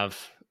don't have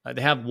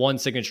they have one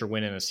signature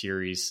win in a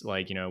series.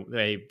 Like,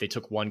 they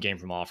took one game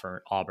from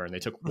Auburn. They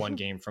took one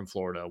game from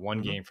Florida,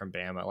 one game from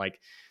Bama. Like,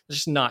 it's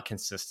just not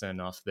consistent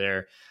enough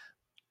there.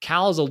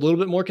 Cal is a little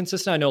bit more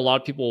consistent. I know a lot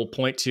of people will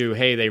point to,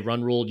 hey, they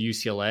run ruled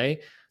UCLA.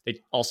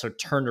 They also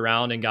turned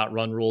around and got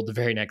run ruled the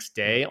very next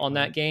day on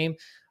that game.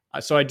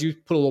 So I do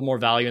put a little more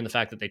value in the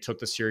fact that they took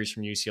the series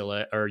from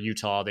UCLA or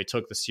Utah. They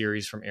took the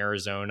series from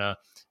Arizona.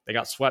 They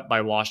got swept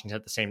by Washington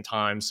at the same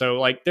time. So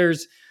like they're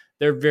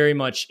very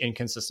much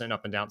inconsistent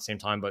up and down at the same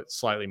time, but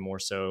slightly more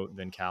so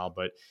than Cal.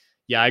 But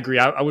yeah, I agree.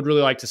 I would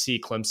really like to see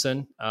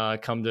Clemson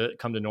come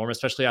to Norman,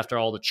 especially after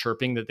all the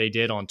chirping that they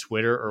did on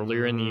Twitter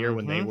earlier in the year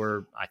when they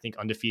were, I think,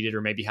 undefeated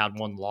or maybe had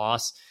one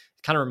loss.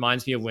 It kind of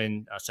reminds me of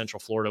when Central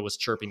Florida was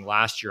chirping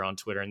last year on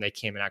Twitter, and they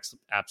came and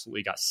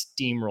absolutely got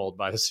steamrolled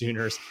by the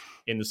Sooners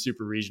in the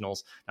Super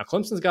Regionals. Now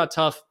Clemson's got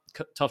a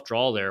tough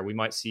draw there. We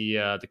might see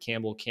the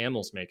Campbell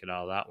Camels make it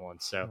out of that one.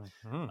 So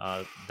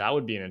that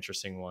would be an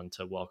interesting one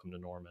to welcome to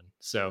Norman.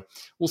 So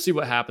we'll see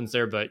what happens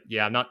there. But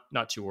yeah, I'm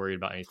not too worried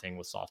about anything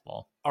with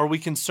softball. Are we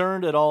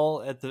concerned at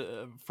all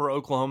for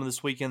Oklahoma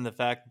this weekend, the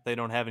fact that they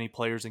don't have any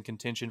players in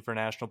contention for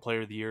National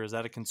Player of the Year? Is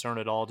that a concern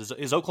at all?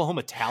 Is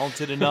Oklahoma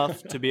talented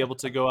enough to be able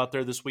to go out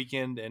there this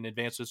weekend and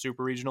advance to the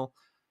Super Regional?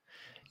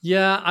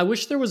 Yeah, I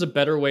wish there was a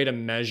better way to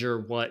measure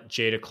what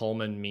Jada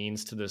Coleman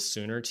means to this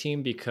Sooner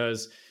team,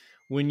 because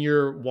when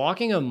you're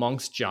walking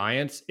amongst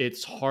giants,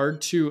 it's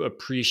hard to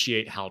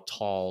appreciate how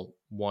tall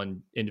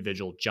one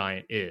individual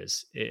giant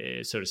is,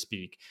 so to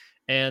speak.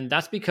 And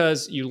that's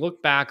because you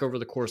look back over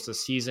the course of the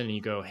season and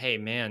you go, hey,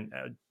 man,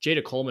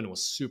 Jada Coleman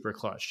was super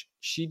clutch.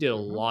 She did a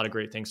lot of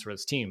great things for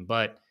this team,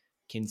 but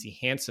Kinsey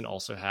Hansen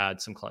also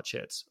had some clutch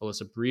hits.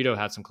 Alyssa Burrito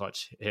had some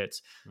clutch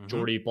hits.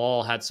 Jordy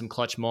Ball had some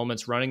clutch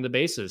moments running the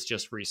bases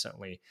just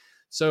recently.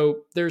 So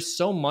there's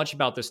so much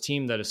about this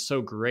team that is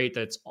so great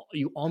that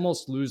you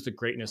almost lose the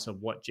greatness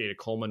of what Jada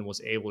Coleman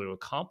was able to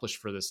accomplish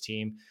for this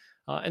team.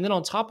 And then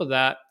on top of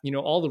that,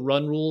 all the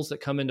run rules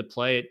that come into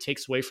play, it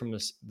takes away from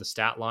the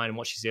stat line and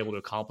what she's able to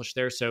accomplish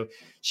there. So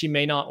she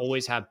may not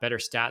always have better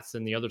stats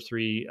than the other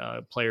 3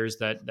 players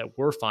that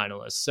were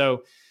finalists.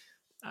 So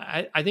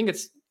I think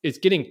it's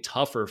getting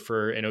tougher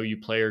for an OU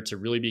player to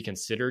really be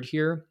considered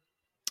here,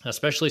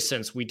 especially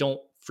since we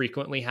don't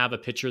frequently have a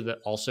pitcher that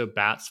also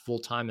bats full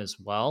time as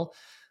well.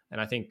 And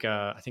I think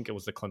it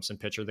was the Clemson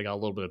pitcher that got a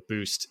little bit of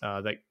boost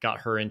that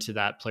got her into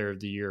that Player of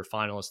the Year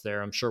finalist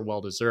there. I'm sure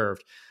well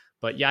deserved.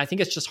 But yeah, I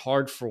think it's just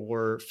hard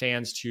for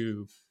fans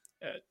to,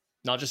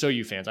 not just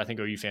OU fans. I think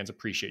OU fans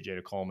appreciate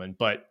Jada Coleman,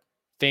 but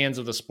fans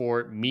of the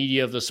sport,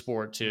 media of the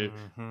sport, to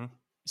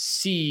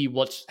see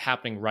what's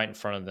happening right in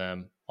front of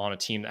them on a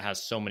team that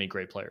has so many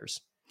great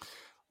players.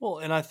 Well,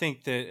 and I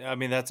think that, I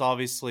mean, that's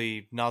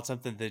obviously not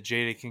something that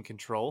Jada can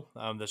control.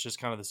 That's just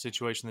kind of the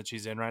situation that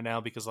she's in right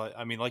now. Because,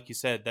 I mean, like you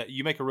said, that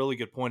you make a really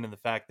good point in the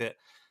fact that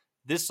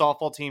this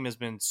softball team has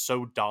been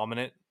so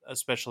dominant,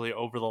 especially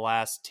over the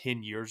last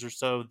 10 years or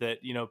so, that,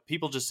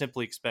 people just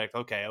simply expect,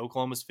 okay,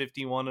 Oklahoma's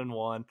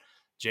 51-1.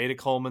 Jada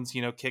Coleman's,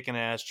 kicking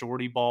ass.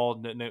 Jordy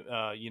Ball,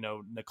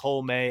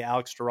 Nicole May,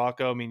 Alex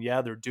Duraco. I mean,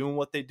 yeah, they're doing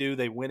what they do.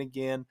 They win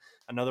again,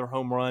 another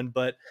home run.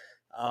 But,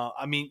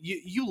 I mean,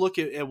 you look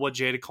at what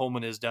Jada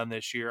Coleman has done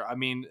this year. I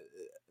mean,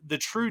 the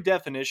true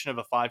definition of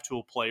a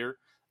five-tool player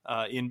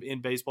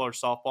in baseball or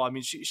softball. I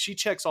mean, she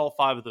checks all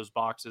five of those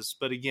boxes.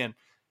 But again,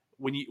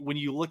 when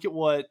you look at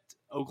what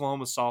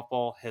Oklahoma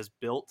softball has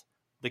built,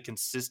 the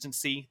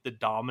consistency, the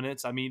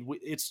dominance. I mean,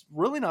 it's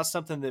really not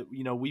something that,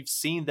 we've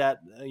seen that,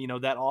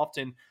 that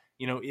often,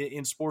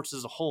 in sports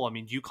as a whole. I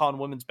mean, UConn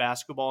women's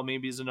basketball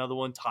maybe is another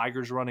one.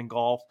 Tigers running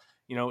golf,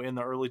 in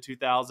the early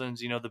 2000s,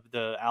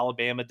 the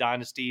Alabama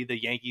dynasty,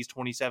 the Yankees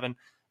 27,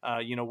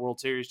 World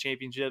Series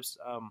championships.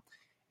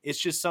 It's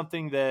just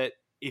something that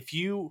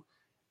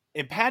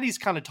and Patty's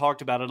kind of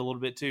talked about it a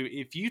little bit too.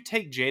 If you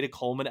take Jada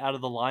Coleman out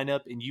of the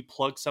lineup and you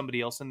plug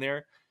somebody else in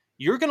there,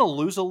 you're going to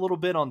lose a little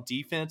bit on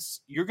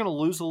defense. You're going to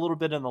lose a little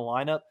bit in the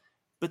lineup.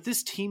 But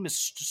this team is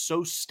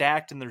so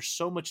stacked and there's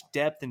so much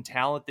depth and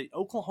talent that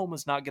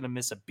Oklahoma's not going to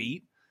miss a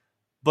beat.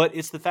 But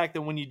it's the fact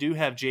that when you do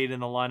have Jade in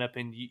the lineup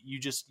and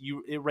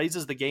it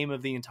raises the game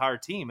of the entire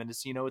team. And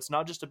it's, it's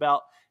not just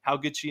about how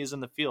good she is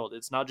in the field.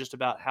 It's not just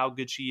about how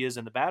good she is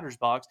in the batter's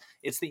box.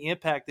 It's the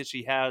impact that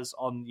she has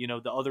on,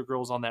 the other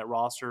girls on that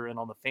roster and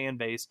on the fan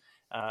base.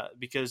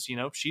 Because,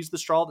 she's the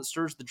straw that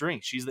stirs the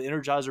drink. She's the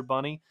Energizer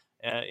Bunny.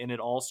 And it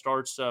all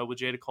starts with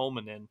Jada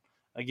Coleman. And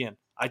again,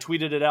 I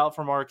tweeted it out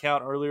from our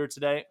account earlier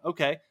today.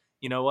 Okay.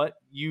 You know what?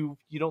 You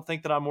don't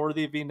think that I'm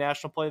worthy of being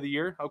National Play of the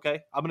Year?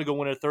 Okay. I'm going to go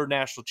win a third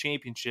national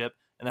championship,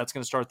 and that's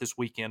going to start this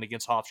weekend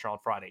against Hofstra on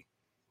Friday.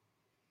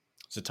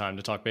 Is it time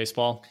to talk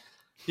baseball?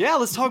 Yeah,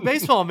 let's talk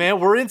baseball, man.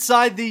 We're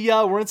inside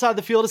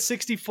the field of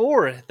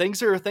 64.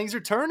 Things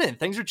are turning.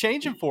 Things are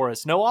changing for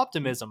us. No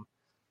optimism.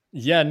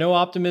 Yeah, no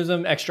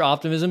optimism, extra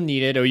optimism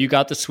needed. You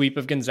got the sweep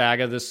of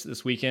Gonzaga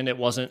this weekend. It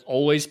wasn't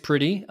always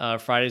pretty.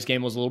 Friday's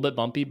game was a little bit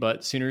bumpy,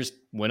 but Sooners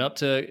went up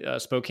to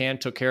Spokane,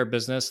 took care of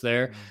business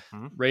there,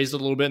 raised a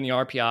little bit in the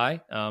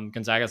RPI.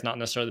 Gonzaga's not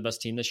necessarily the best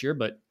team this year,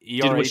 but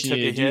ERA did what you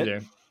needed to do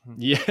there.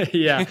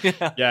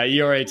 Yeah.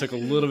 ERA took a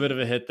little bit of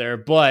a hit there,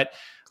 but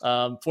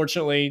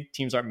fortunately,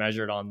 teams aren't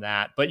measured on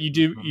that. But you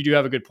do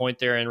have a good point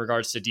there in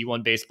regards to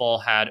D1 baseball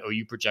had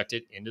OU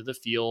projected into the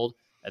field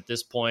at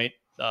this point.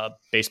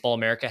 Baseball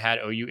America had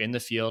OU in the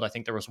field. I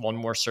think there was one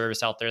more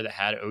service out there that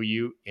had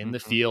OU in the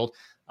field.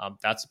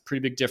 That's a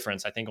pretty big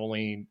difference. I think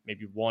only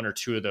maybe one or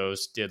two of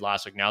those did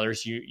last week. Now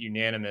there's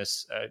unanimity.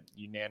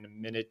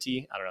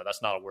 I don't know.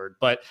 That's not a word,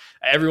 but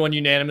everyone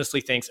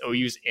unanimously thinks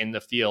OU's in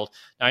the field.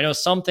 Now I know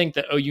some think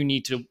that OU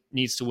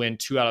needs to win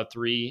 2 out of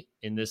 3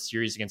 in this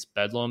series against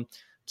Bedlam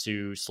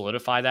to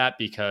solidify that,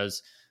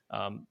 because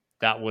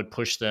that would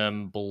push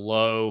them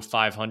below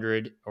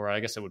 500, or I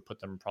guess it would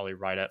put them probably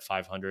right at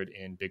 500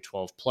 in Big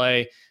 12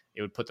 play.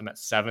 It would put them at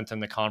 7th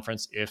in the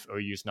conference if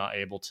OU's not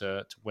able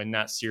to win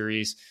that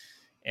series.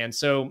 And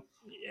so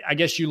I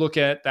guess you look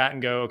at that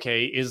and go,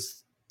 okay,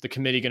 is the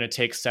committee going to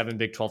take 7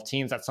 Big 12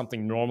 teams? That's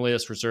something normally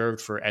that's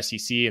reserved for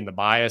SEC and the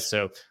bias.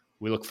 So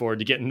we look forward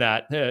to getting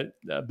that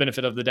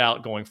benefit of the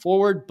doubt going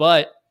forward.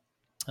 But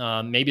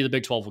maybe the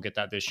Big 12 will get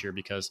that this year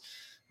because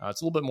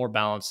it's a little bit more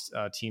balanced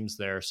teams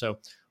there. So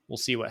we'll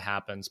see what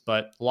happens.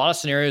 But a lot of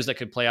scenarios that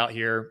could play out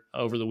here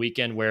over the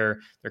weekend where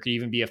there could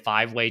even be a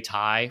 5-way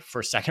tie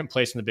for second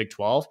place in the Big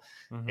 12.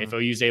 If OU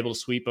is able to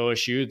sweep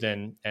OSU,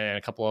 then and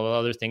a couple of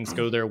other things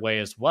go their way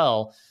as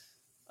well,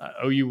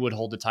 OU would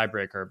hold the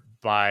tiebreaker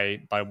by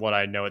what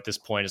I know at this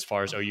point, as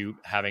far as OU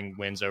having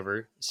wins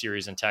over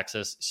series in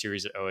Texas,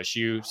 series at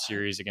OSU,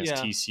 series against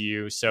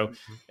TCU. So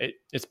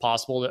it's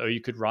possible that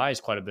OU could rise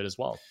quite a bit as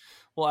well.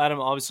 Well,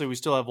 Adam, obviously we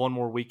still have one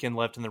more weekend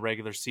left in the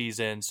regular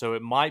season, so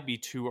it might be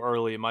too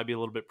early. It might be a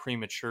little bit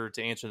premature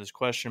to answer this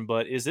question,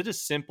 but is it as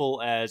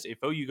simple as if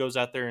OU goes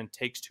out there and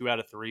takes 2 out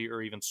of 3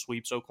 or even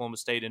sweeps Oklahoma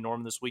State and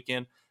Norman this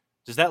weekend,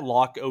 does that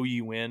lock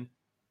OU in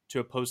to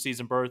a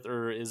postseason berth,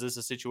 or is this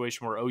a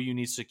situation where OU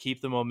needs to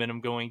keep the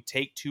momentum going,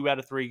 take 2 out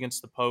of 3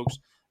 against the Pokes,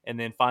 and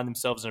then find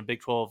themselves in a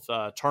Big 12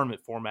 tournament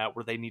format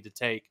where they need to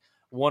take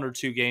 1 or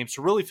 2 games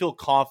to really feel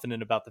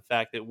confident about the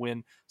fact that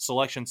when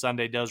Selection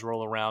Sunday does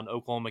roll around,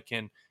 Oklahoma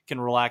can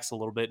relax a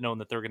little bit, knowing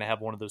that they're going to have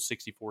one of those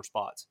 64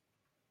 spots?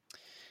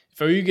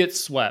 If OU gets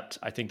swept,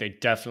 I think they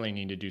definitely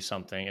need to do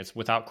something. It's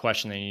without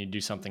question they need to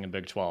do something in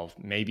Big 12,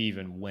 maybe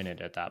even win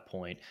it at that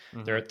point.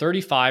 They're at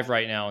 35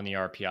 right now in the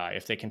RPI.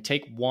 If they can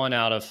take 1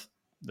 out of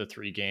the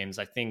 3 games,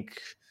 I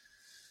think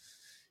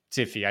it's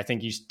iffy. I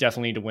think you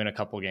definitely need to win a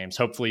couple of games.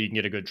 Hopefully you can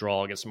get a good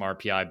draw, get some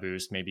RPI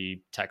boost,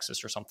 maybe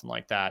Texas or something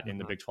like that in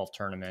the Big 12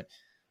 tournament.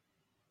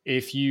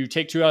 If you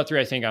take 2 out of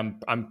 3, I think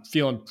I'm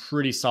feeling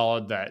pretty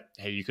solid that,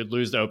 hey, you could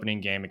lose the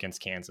opening game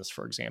against Kansas,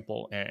 for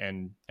example,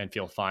 and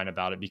feel fine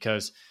about it,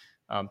 because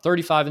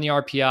 35 in the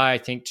RPI, I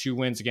think 2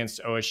 wins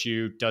against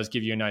OSU does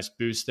give you a nice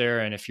boost there.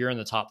 And if you're in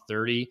the top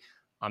 30,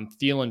 I'm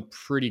feeling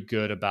pretty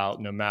good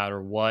about no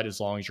matter what, as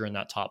long as you're in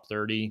that top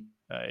 30,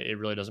 it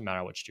really doesn't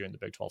matter what you do in the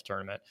Big 12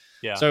 tournament.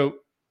 Yeah. So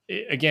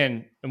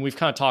again, and we've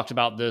kind of talked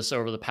about this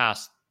over the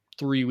past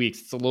 3 weeks,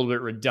 it's a little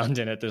bit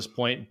redundant at this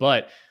point,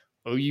 but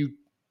OU,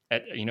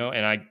 and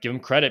I give them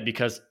credit,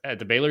 because at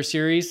the Baylor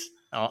series,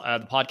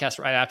 the podcast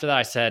right after that,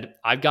 I said,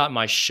 I've got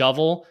my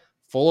shovel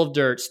full of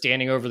dirt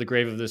standing over the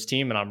grave of this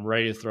team, and I'm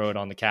ready to throw it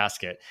on the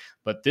casket.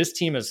 But this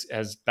team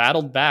has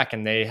battled back,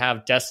 and they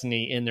have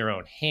destiny in their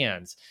own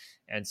hands.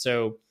 And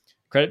so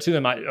credit to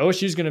them.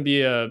 OSU is going to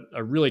be a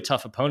really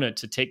tough opponent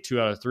to take 2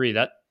 out of 3.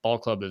 That ball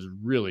club is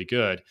really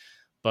good.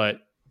 But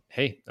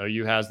hey,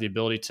 OU has the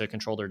ability to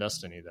control their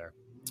destiny there.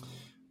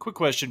 Quick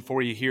question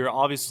for you here.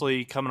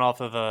 Obviously, coming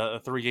off of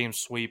a 3-game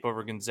sweep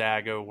over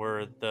Gonzaga,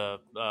 where the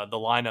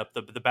lineup,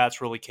 the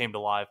bats really came to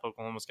life.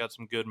 Oklahoma's got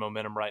some good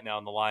momentum right now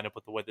in the lineup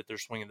with the way that they're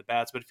swinging the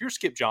bats. But if you're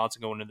Skip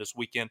Johnson going into this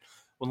weekend,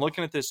 when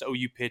looking at this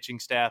OU pitching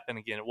staff, and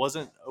again, it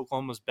wasn't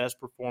Oklahoma's best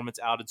performance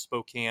out in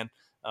Spokane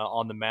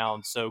on the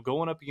mound. So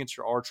going up against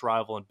your arch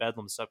rival in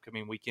Bedlam this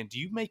upcoming weekend, do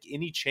you make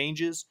any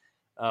changes,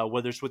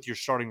 whether it's with your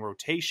starting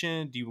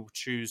rotation? Do you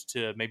choose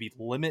to maybe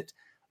limit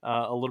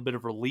a little bit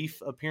of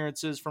relief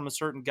appearances from a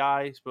certain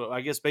guy? But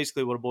I guess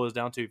basically what it boils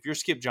down to, if you're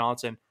Skip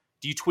Johnson,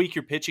 do you tweak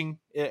your pitching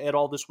at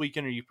all this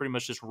weekend, or you pretty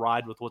much just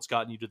ride with what's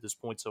gotten you to this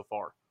point so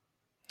far?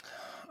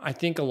 I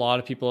think a lot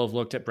of people have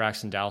looked at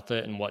Braxton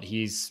Douthit and what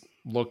he's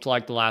looked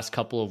like the last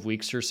couple of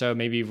weeks or so,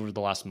 maybe over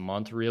the last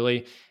month,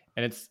 really.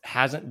 And it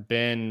hasn't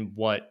been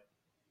what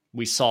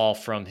we saw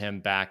from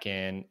him back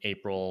in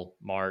April,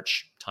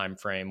 March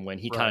timeframe, when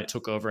he kind of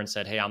took over and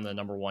said, hey, I'm the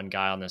number one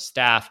guy on this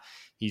staff.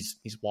 He's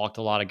walked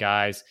a lot of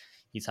guys.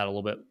 He's had a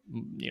little bit,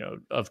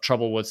 of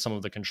trouble with some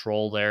of the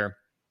control there.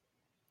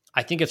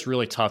 I think it's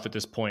really tough at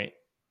this point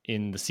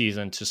in the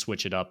season to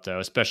switch it up, though,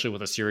 especially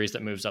with a series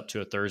that moves up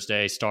to a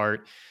Thursday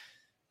start.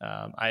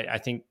 I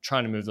think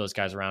trying to move those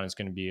guys around is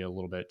going to be a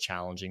little bit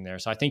challenging there.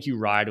 So I think you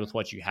ride with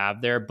what you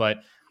have there. But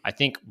I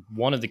think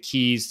one of the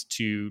keys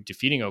to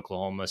defeating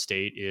Oklahoma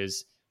State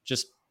is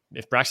just,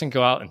 if Braxton can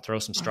go out and throw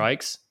some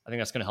strikes, I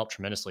think that's going to help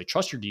tremendously.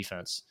 Trust your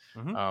defense.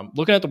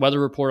 Looking at the weather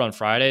report on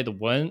Friday, the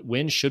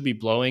wind should be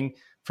blowing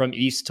from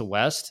east to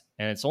west,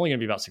 and it's only going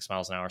to be about 6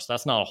 miles an hour. So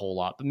that's not a whole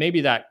lot, but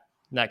maybe that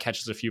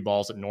catches a few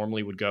balls that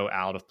normally would go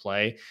out of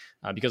play,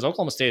 because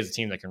Oklahoma State is a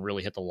team that can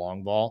really hit the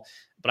long ball.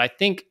 But I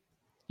think,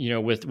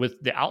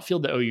 with the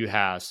outfield that OU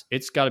has,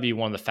 it's got to be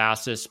one of the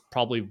fastest,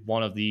 probably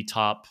one of the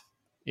top,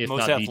 if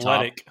most not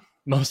athletic. the top,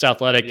 most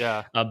athletic,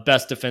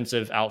 best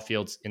defensive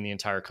outfields in the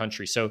entire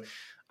country. So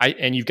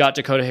and you've got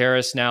Dakota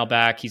Harris now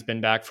back. He's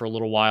been back for a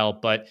little while,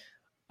 but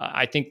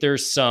I think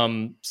there's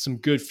some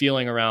good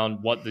feeling around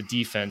what the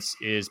defense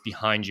is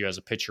behind you as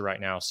a pitcher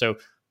right now. So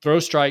throw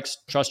strikes,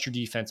 trust your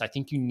defense. I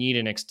think you need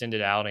an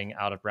extended outing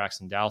out of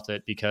Braxton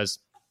Douthit, because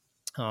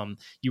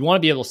you want to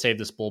be able to save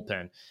this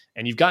bullpen.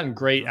 And you've gotten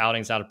great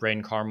outings out of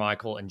Braden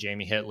Carmichael and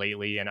Jamie Hitt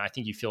lately, and I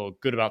think you feel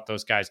good about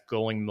those guys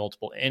going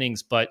multiple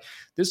innings. But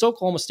this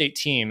Oklahoma State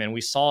team, and we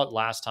saw it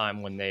last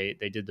time when they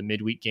did the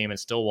midweek game in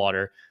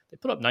Stillwater, they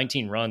put up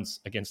 19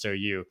 runs against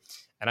OU.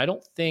 And I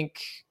don't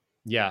think,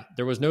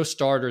 there was no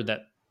starter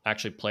that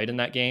actually played in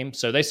that game.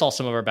 So they saw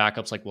some of our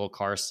backups like Will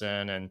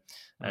Carson and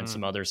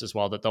some others as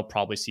well that they'll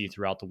probably see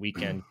throughout the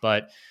weekend.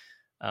 But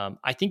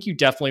I think you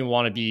definitely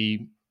want to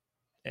be,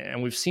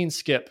 and we've seen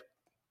Skip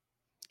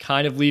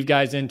kind of leave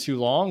guys in too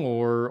long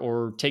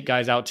or take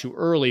guys out too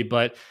early,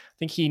 but I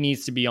think he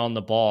needs to be on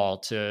the ball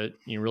to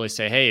really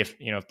say, hey,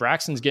 if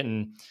Braxton's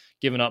giving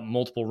up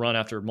multiple run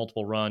after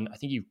multiple run, I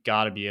think you've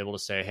got to be able to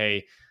say,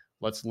 hey,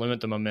 let's limit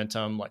the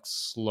momentum, like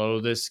slow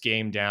this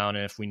game down.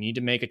 And if we need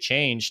to make a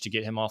change to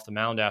get him off the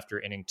mound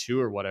after inning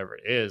 2 or whatever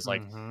it is,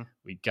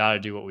 we got to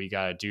do what we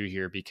got to do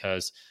here,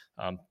 because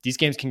these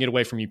games can get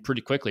away from you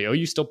pretty quickly.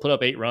 OU still put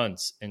up 8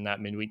 runs in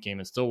that midweek game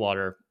in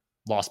Stillwater,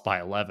 lost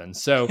by 11.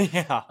 So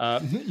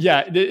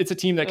it's a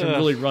team that can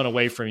really run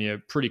away from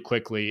you pretty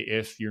quickly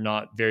if you're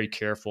not very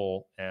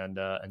careful and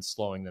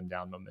slowing them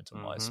down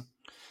momentum wise.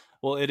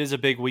 Well, it is a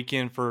big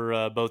weekend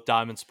for both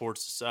Diamond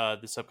Sports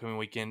this upcoming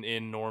weekend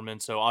in Norman.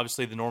 So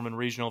obviously the Norman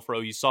Regional for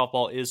OU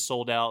softball is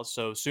sold out.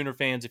 So Sooner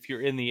fans, if you're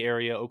in the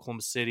area,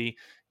 Oklahoma City,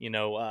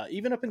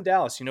 even up in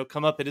Dallas,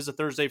 come up. It is a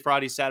Thursday,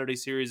 Friday, Saturday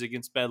series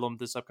against Bedlam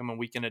this upcoming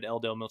weekend at L.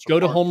 Dale Mitchell Go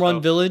to Park. Home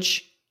Run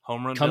Village.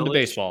 Home Run Come Village. to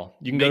baseball.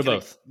 You can go to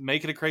both.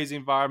 Make it a crazy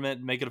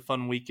environment. Make it a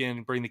fun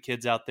weekend. Bring the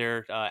kids out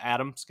there.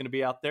 Adam's going to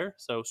be out there,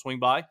 so swing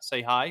by,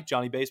 say hi.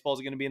 Johnny Baseball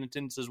is going to be in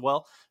attendance as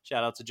well.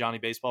 Shout out to Johnny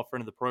Baseball,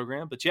 friend of the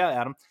program. But yeah,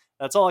 Adam,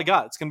 that's all I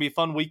got. It's going to be a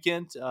fun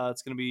weekend.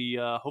 It's going to be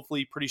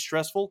hopefully pretty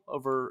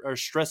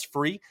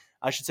stress-free,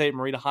 I should say, at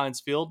Marita Hines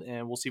Field,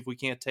 and we'll see if we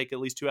can't take at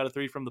least 2 out of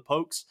 3 from the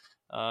Pokes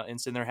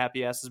and send their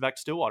happy asses back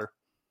to Stillwater.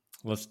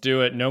 Let's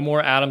do it. No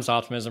more Adams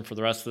optimism for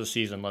the rest of the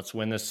season. Let's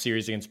win this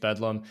series against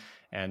Bedlam.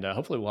 And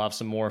hopefully we'll have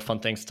some more fun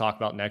things to talk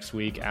about next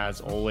week, as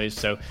always.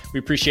 So we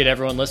appreciate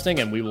everyone listening,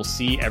 and we will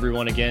see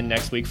everyone again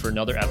next week for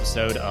another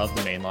episode of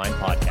the Mainline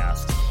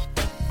Podcast.